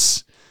 I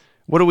guess,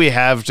 what do we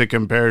have to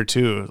compare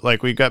to?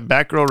 Like, we got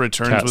Batgirl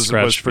Returns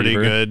was pretty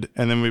good,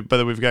 and then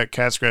we've got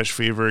Cat Scratch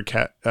Fever,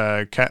 Cat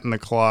in the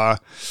Claw.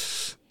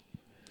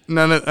 I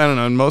don't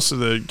know. Most of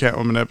the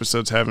Catwoman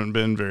episodes haven't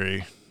been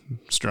very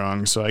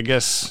strong, so I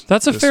guess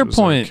that's a fair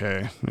point.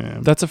 Okay, yeah.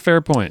 That's a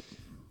fair point.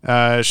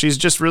 She's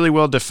just really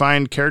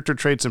well-defined character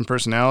traits and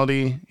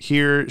personality.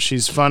 Here,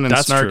 she's fun and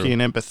snarky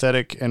and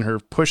empathetic, and her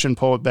push and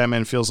pull with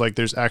Batman feels like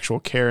there's actual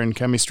care and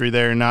chemistry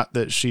there, not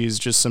that she's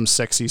just some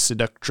sexy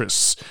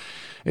seductress.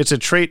 It's a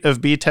trait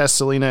of B-Test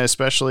Selina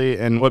especially,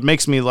 and what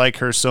makes me like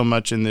her so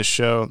much in this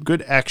show.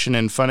 Good action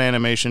and fun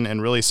animation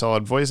and really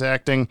solid voice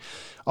acting.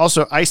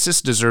 Also,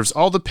 Isis deserves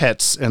all the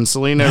pets, and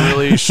Selina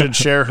really should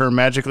share her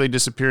magically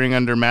disappearing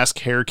under mask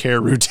hair care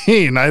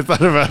routine. I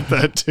thought about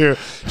that too.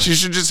 She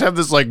should just have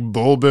this like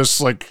bulbous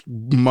like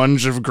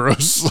munge of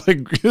gross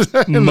like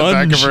in the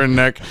back of her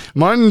neck.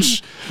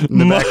 Munge in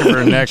the back of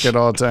her neck at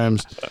all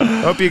times.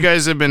 Hope you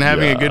guys have been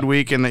having a good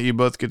week and that you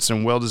both get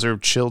some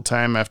well-deserved chill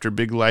time after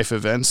big life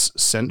events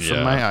sent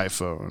from my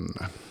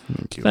iPhone.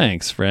 Thank you.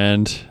 Thanks,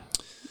 friend.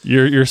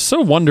 You're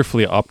so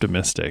wonderfully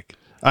optimistic.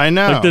 I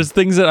know. Like there's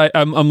things that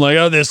I'm like,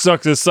 oh, this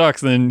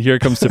sucks. And then here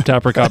comes Tip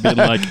Tappercop being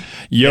like,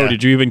 yo,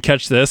 did you even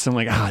catch this? I'm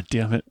like,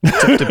 damn it.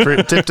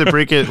 Tip to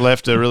Bricket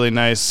left a really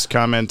nice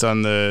comment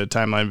on the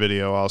timeline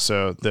video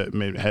also that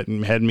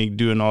had me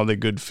doing all the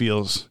good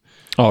feels.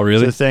 Oh,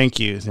 really? So thank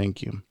you.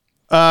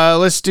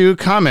 Let's do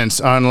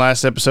comments on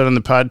last episode on the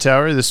Pod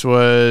Tower. This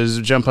was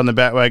Jump on the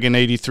Batwagon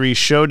 83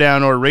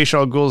 Showdown or Ra's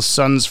al Ghul's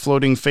Son's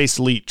Floating Face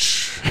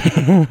Leech.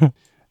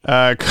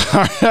 I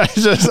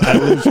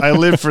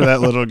live for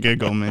that little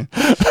giggle, man.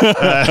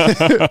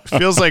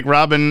 Feels like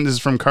Robin, this is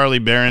from Carly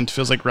Barrett,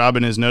 feels like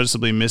Robin is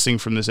noticeably missing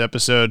from this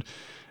episode.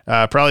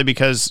 Probably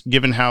because,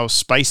 given how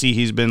spicy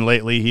he's been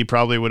lately, he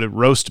probably would have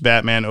roast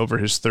Batman over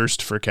his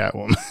thirst for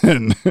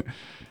Catwoman.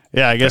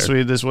 Yeah, I guess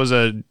this was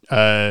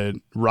a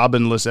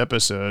Robinless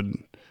episode,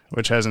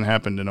 which hasn't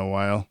happened in a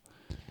while.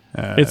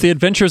 It's the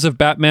adventures of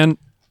Batman.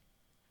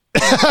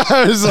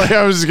 I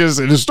was going to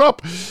say, just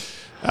stop.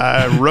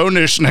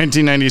 Ronish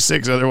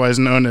 1996, otherwise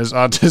known as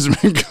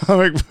Autism in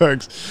Comic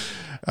Books.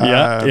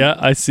 Yeah,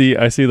 I see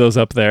those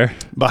up there.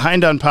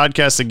 Behind on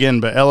podcasts again,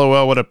 but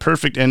LOL, what a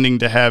perfect ending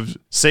to have.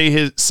 Say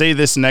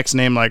this next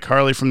name like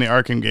Harley from the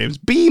Arkham games.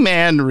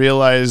 B-Man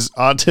realize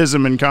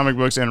Autism in Comic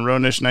Books and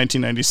Ronish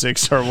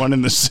 1996 are one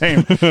and the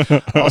same.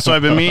 Also,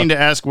 I've been meaning to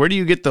ask, where do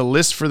you get the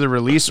list for the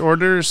release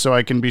order so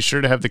I can be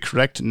sure to have the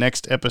correct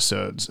next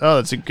episodes? Oh,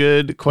 that's a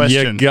good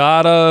question. You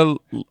gotta,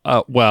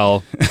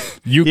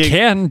 you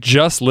can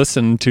just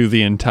listen to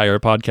the entire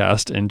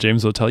podcast and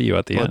James will tell you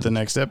at the end. What the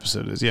next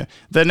episode is, yeah.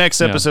 The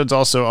next episode's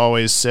also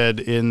always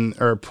said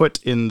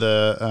put in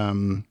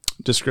the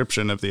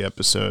description of the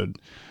episode.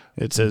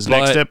 It says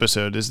next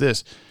episode is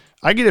this.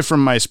 I get it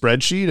from my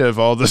spreadsheet of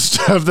all the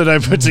stuff that I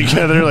put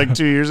together like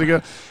 2 years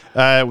ago.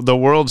 The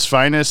World's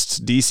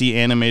Finest,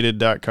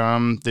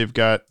 DCanimated.com. They've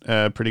got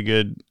pretty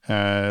good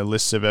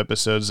lists of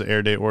episodes,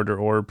 air date order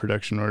or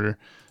production order.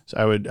 So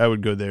I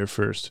would go there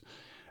first.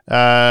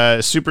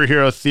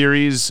 Superhero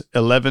Theories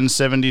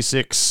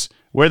 1176.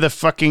 Where the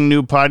fucking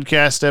new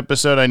podcast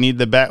episode? I need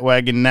the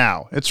Batwagon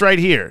now. It's right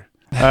here.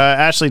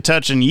 Ashley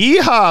Tutchin,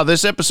 yeehaw!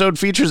 This episode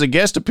features a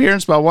guest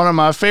appearance by one of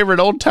my favorite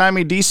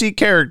old-timey DC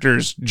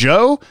characters,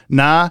 Joe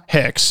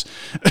Hex.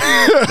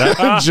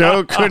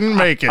 Joe couldn't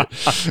make it.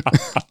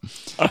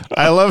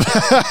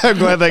 I'm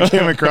glad that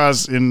came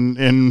across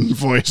in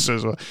voice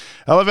as well.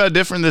 I love how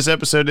different this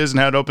episode is and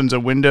how it opens a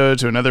window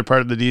to another part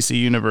of the DC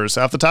universe.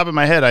 Off the top of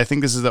my head, I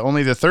think this is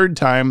only the third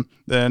time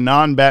the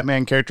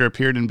non-Batman character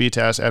appeared in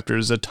BTAS after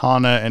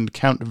Zatanna and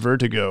Count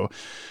Vertigo.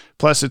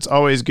 Plus, it's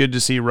always good to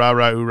see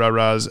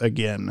rah-rah-ooh-rah-rahs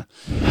again.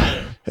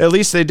 At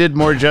least they did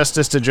more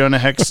justice to Jonah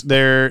Hex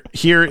than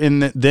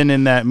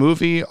in that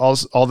movie,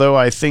 although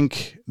I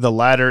think the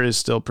latter is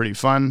still pretty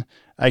fun.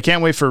 I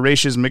can't wait for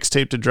Raish's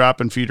mixtape to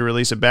drop and for you to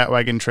release a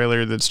Batwagon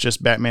trailer that's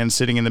just Batman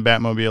sitting in the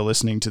Batmobile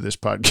listening to this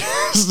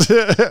podcast.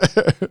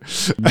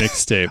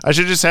 Mixtape. I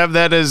should just have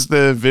that as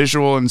the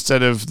visual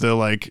instead of the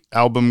like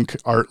album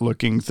art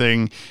looking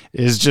thing.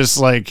 Is just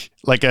like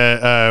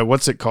a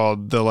what's it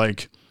called? The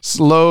like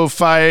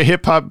slow-fi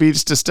hip-hop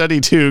beats to study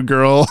to,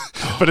 girl.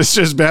 But it's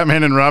just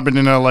Batman and Robin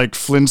in a like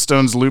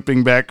Flintstones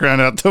looping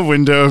background out the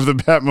window of the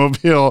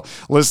Batmobile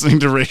listening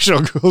to Ra's al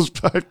Ghul's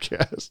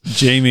podcast.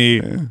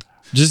 Jamie,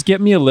 just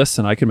get me a list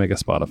and I can make a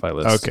Spotify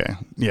list. Okay,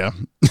 yeah.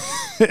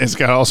 It's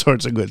got all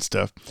sorts of good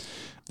stuff.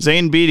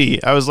 Zane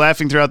Beatty, I was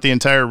laughing throughout the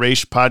entire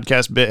Ra's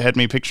podcast bit, had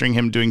me picturing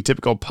him doing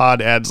typical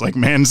pod ads like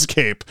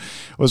Manscaped.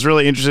 Was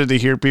really interested to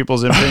hear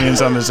people's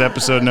opinions on this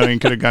episode, knowing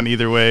it could have gone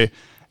either way.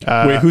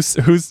 Wait, who's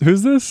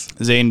this?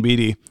 Zane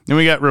Beatty. Then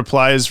we got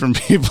replies from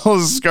people.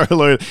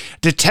 Scarlet,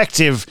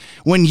 Detective,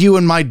 when you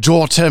and my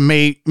daughter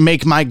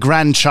make my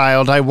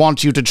grandchild, I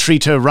want you to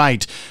treat her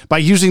right by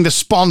using the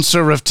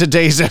sponsor of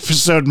today's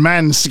episode,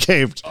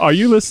 Manscaped. Are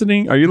you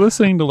listening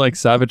to like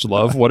Savage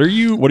Love? What are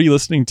you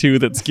listening to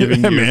that's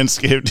giving you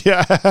Manscaped?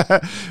 Yeah.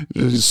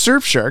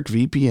 Surfshark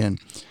VPN.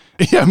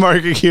 Yeah,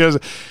 Mark Akito's,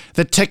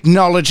 the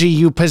technology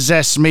you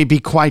possess may be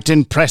quite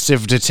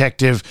impressive,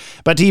 Detective,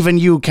 but even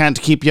you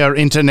can't keep your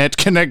internet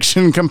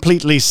connection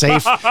completely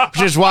safe,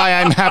 which is why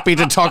I'm happy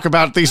to talk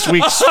about this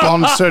week's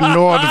sponsor,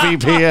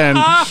 NordVPN.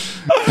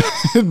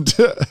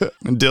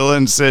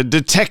 Dylan said,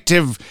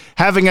 Detective,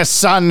 having a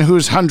son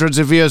who's hundreds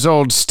of years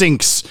old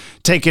stinks.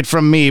 Take it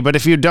from me, but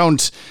if you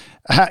don't,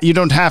 You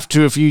don't have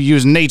to if you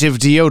use native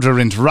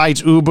deodorant, right,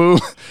 Ubu?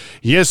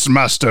 Yes,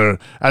 master.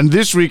 And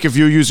this week, if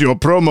you use your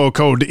promo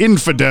code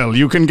INFIDEL,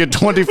 you can get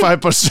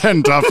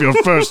 25% off your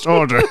first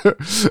order.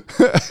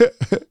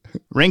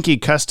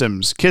 Rinky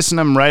Customs, kissing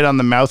him right on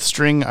the mouth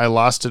string. I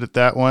lost it at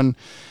that one.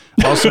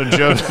 Also,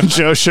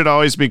 Joe should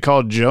always be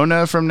called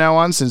Jonah from now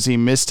on since he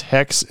missed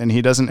Hex and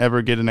he doesn't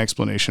ever get an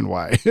explanation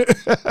why.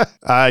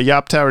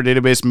 Yop Tower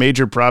Database,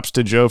 major props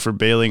to Joe for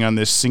bailing on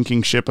this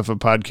sinking ship of a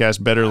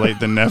podcast. Better late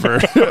than never.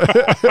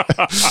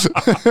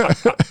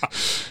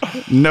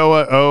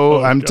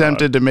 Noah, I'm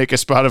tempted to make a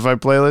Spotify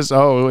playlist.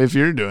 Oh, if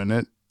you're doing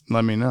it,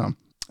 let me know.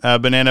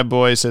 Banana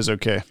Boy says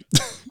okay.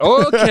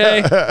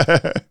 Okay.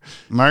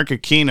 Mark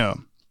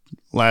Aquino,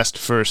 last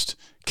first.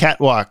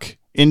 Catwalk,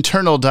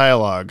 internal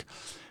dialogue.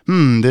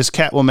 This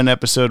Catwoman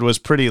episode was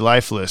pretty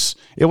lifeless.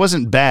 It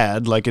wasn't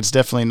bad, like it's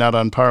definitely not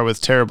on par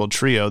with Terrible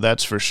Trio,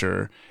 that's for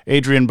sure.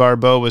 Adrienne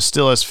Barbeau was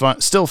still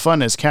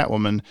fun as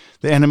Catwoman.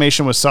 The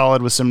animation was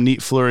solid with some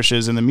neat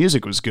flourishes and the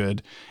music was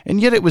good.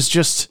 And yet it was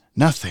just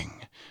nothing.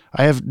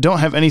 Don't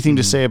have anything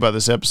to say about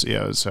this episode.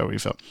 Yeah, that's how we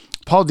felt.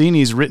 Paul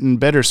Dini's written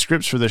better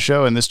scripts for the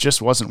show, and this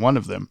just wasn't one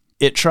of them.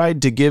 It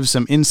tried to give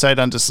some insight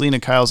onto Selina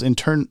Kyle's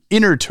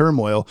inner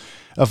turmoil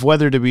of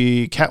whether to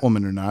be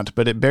Catwoman or not,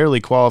 but it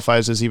barely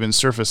qualifies as even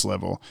surface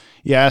level.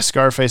 Yeah,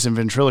 Scarface and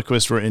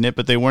Ventriloquist were in it,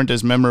 but they weren't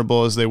as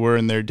memorable as they were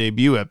in their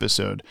debut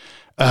episode.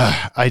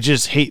 I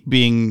just hate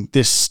being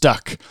this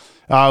stuck.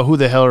 Who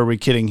the hell are we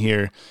kidding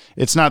here?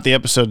 It's not the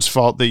episode's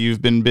fault that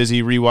you've been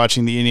busy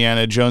rewatching the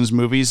Indiana Jones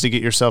movies to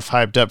get yourself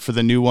hyped up for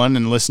the new one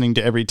and listening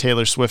to every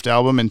Taylor Swift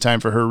album in time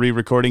for her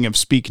re-recording of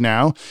Speak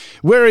Now.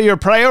 Where are your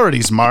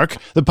priorities, Mark?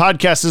 The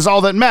podcast is all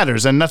that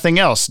matters and nothing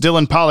else.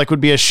 Dylan Pollock would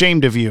be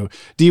ashamed of you.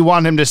 Do you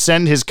want him to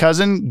send his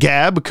cousin,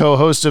 Gab,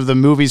 co-host of the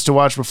Movies to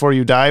Watch Before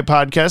You Die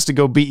podcast, to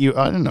go beat you?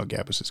 I didn't know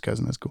Gab was his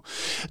cousin. That's cool.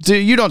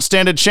 You don't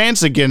stand a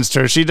chance against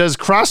her. She does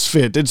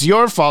CrossFit. It's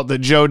your fault that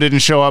Joe didn't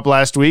show up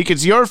last week.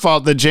 It's your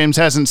fault that James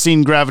hasn't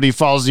seen Gravity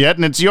Falls yet,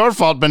 and it's your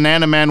fault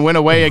Banana Man went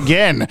away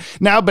again.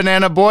 Now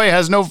Banana Boy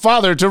has no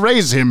father to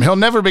raise him. He'll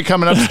never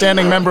become an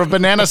upstanding member of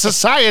Banana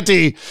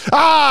Society.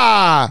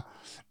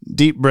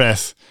 Deep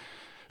breath.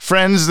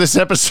 Friends, this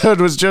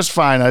episode was just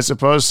fine, I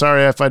suppose.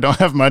 Sorry if I don't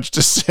have much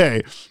to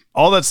say.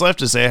 All that's left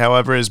to say,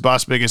 however, is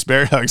Boss Biggest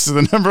Bear Hugs to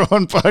the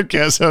 #1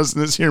 podcast host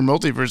in this here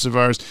multiverse of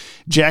ours,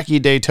 Jackie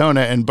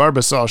Daytona and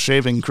Barbasol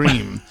Shaving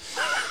Cream.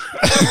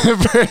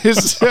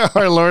 Praise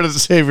our Lord and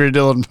Savior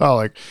Dylan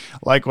Pollock.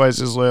 Likewise,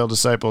 his loyal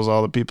disciples,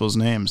 all the people's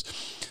names.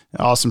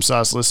 Awesome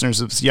sauce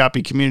listeners of this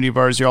yappy community of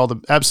ours, you're all the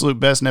absolute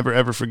best. Never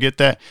ever forget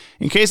that.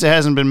 In case it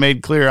hasn't been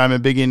made clear, I'm a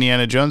big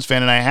Indiana Jones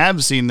fan, and I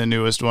have seen the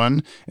newest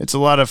one. It's a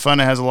lot of fun.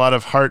 It has a lot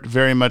of heart,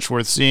 very much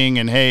worth seeing.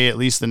 And hey, at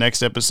least the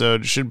next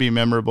episode should be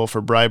memorable for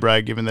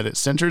Bri, given that it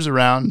centers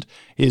around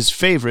his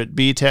favorite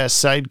B-Test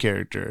side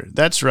character.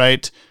 That's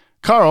right,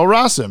 Carl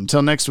Rossum.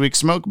 Till next week,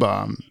 Smoke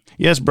Bomb.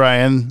 Yes,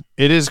 Brian,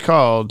 it is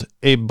called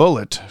A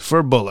Bullet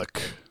for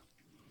Bullock.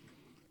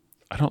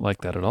 I don't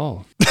like that at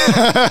all.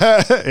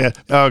 Yeah.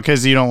 Oh,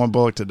 because you don't want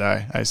Bullock to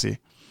die. I see.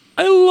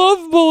 I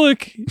love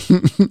Bullock.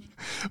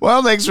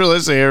 Well, thanks for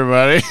listening,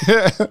 everybody.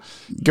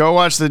 Go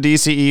watch the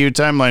DCEU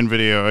timeline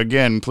video.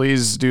 Again,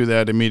 please do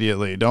that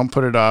immediately. Don't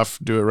put it off.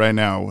 Do it right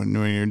now. When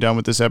you're done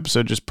with this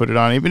episode, just put it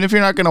on. Even if you're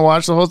not going to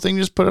watch the whole thing,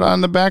 just put it on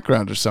in the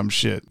background or some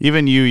shit.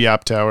 Even you,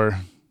 Yop Tower.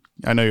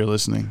 I know you're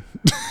listening.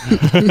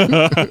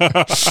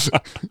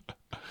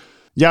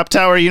 Yop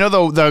Tower, you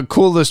know the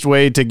coolest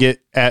way to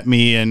get at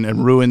me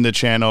and ruin the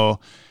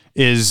channel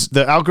is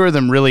the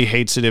algorithm really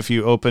hates it if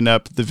you open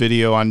up the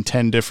video on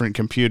 10 different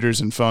computers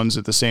and phones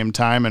at the same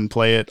time and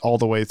play it all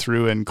the way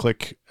through and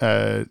click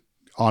on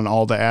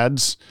all the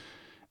ads.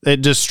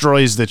 It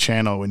destroys the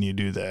channel when you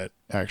do that,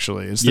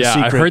 actually. It's the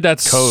secret I heard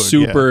that's code.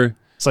 super... Yeah.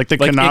 It's like the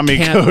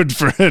Konami code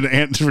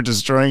for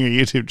destroying a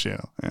YouTube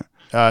channel. Yeah.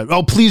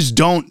 Oh, please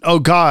don't. Oh,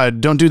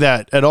 God, don't do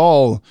that at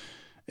all.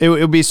 It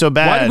would be so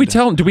bad. Why did we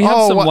tell him? Do we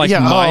have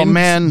some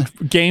mind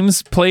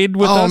games played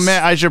with us? Oh,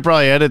 man, I should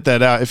probably edit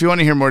that out. If you want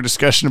to hear more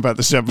discussion about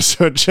this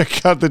episode,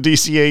 check out the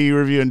DCAU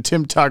review and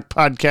Tim Talk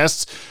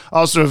podcasts.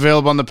 Also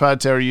available on the Pod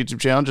Tower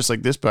YouTube channel, just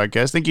like this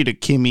podcast. Thank you to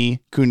Kimmy,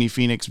 Cooney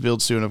Phoenix,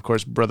 Build Soon, of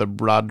course, Brother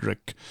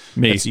Broderick.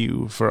 Me. That's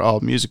you for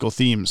all musical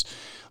themes.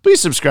 Please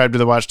subscribe to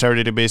the Watchtower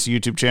Database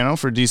YouTube channel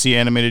for DC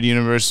Animated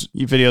Universe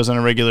videos on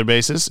a regular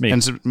basis. Me.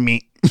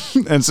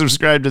 And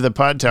subscribe to the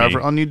Pod Tower for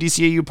all new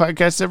DCAU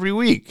podcasts every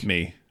week.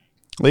 Me.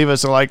 Leave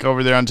us a like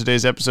over there on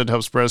today's episode.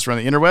 Helps spread us around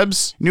the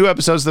interwebs. New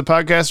episodes of the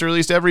podcast are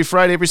released every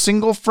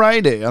single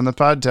Friday on the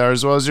Pod Tower,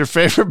 as well as your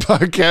favorite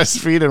podcast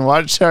feed and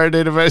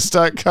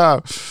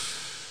WatchtowerDatabase.com.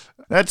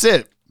 That's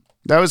it.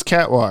 That was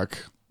Catwalk.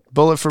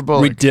 Bullet for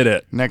Bullock. We did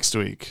it. Next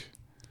week.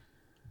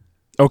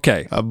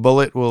 Okay. A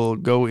bullet will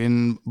go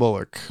in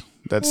Bullock.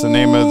 That's the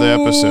name of the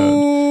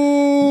episode.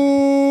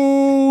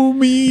 Oh,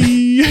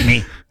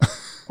 me.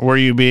 Were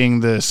you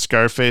being the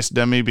Scarface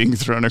dummy being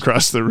thrown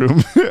across the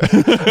room?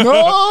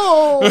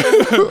 No!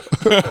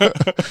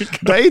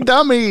 They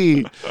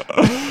dummy!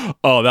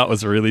 Oh, that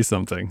was really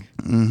something.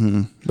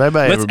 Mm-hmm.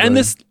 Bye-bye, everybody.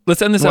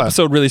 Let's end this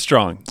episode really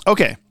strong.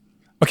 Okay.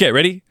 Okay,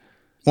 ready?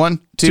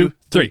 1, 2,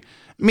 3.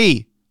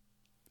 Me.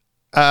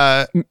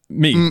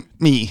 Me.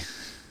 Me.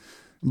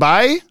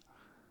 Bye?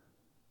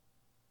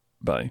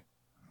 Bye.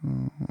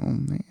 Oh,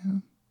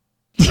 man.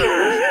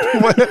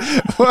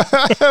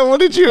 what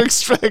did you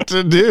expect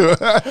to do?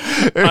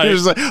 You're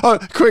just like, oh,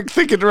 quick,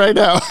 think it right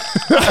now.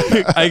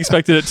 I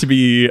expected it to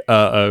be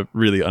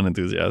really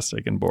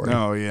unenthusiastic and boring.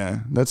 Oh,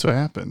 yeah. That's what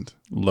happened.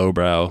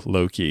 Lowbrow,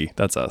 low key.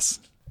 That's us.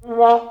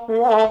 Are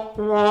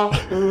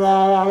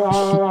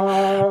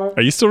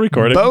you still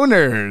recording?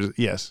 Boners.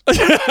 Yes.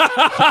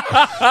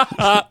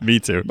 Me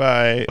too.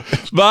 Bye.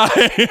 Bye.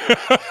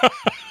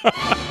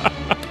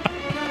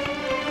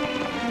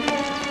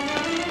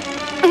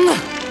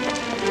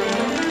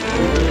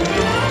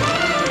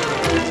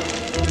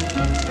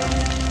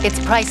 It's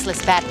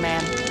priceless,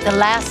 Batman. The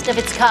last of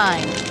its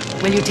kind.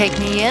 Will you take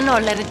me in or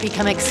let it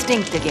become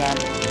extinct again?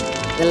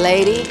 The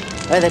lady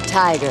or the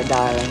tiger,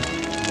 darling?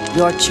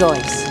 Your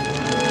choice.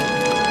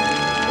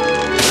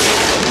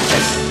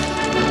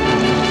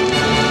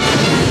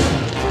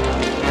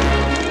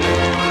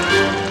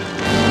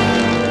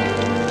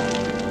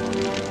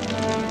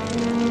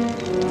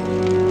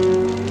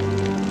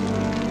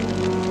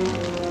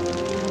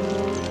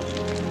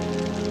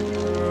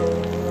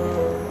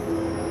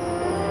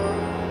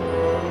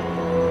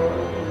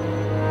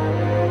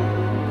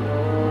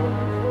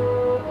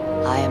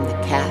 I am the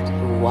cat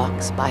who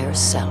walks by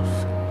herself.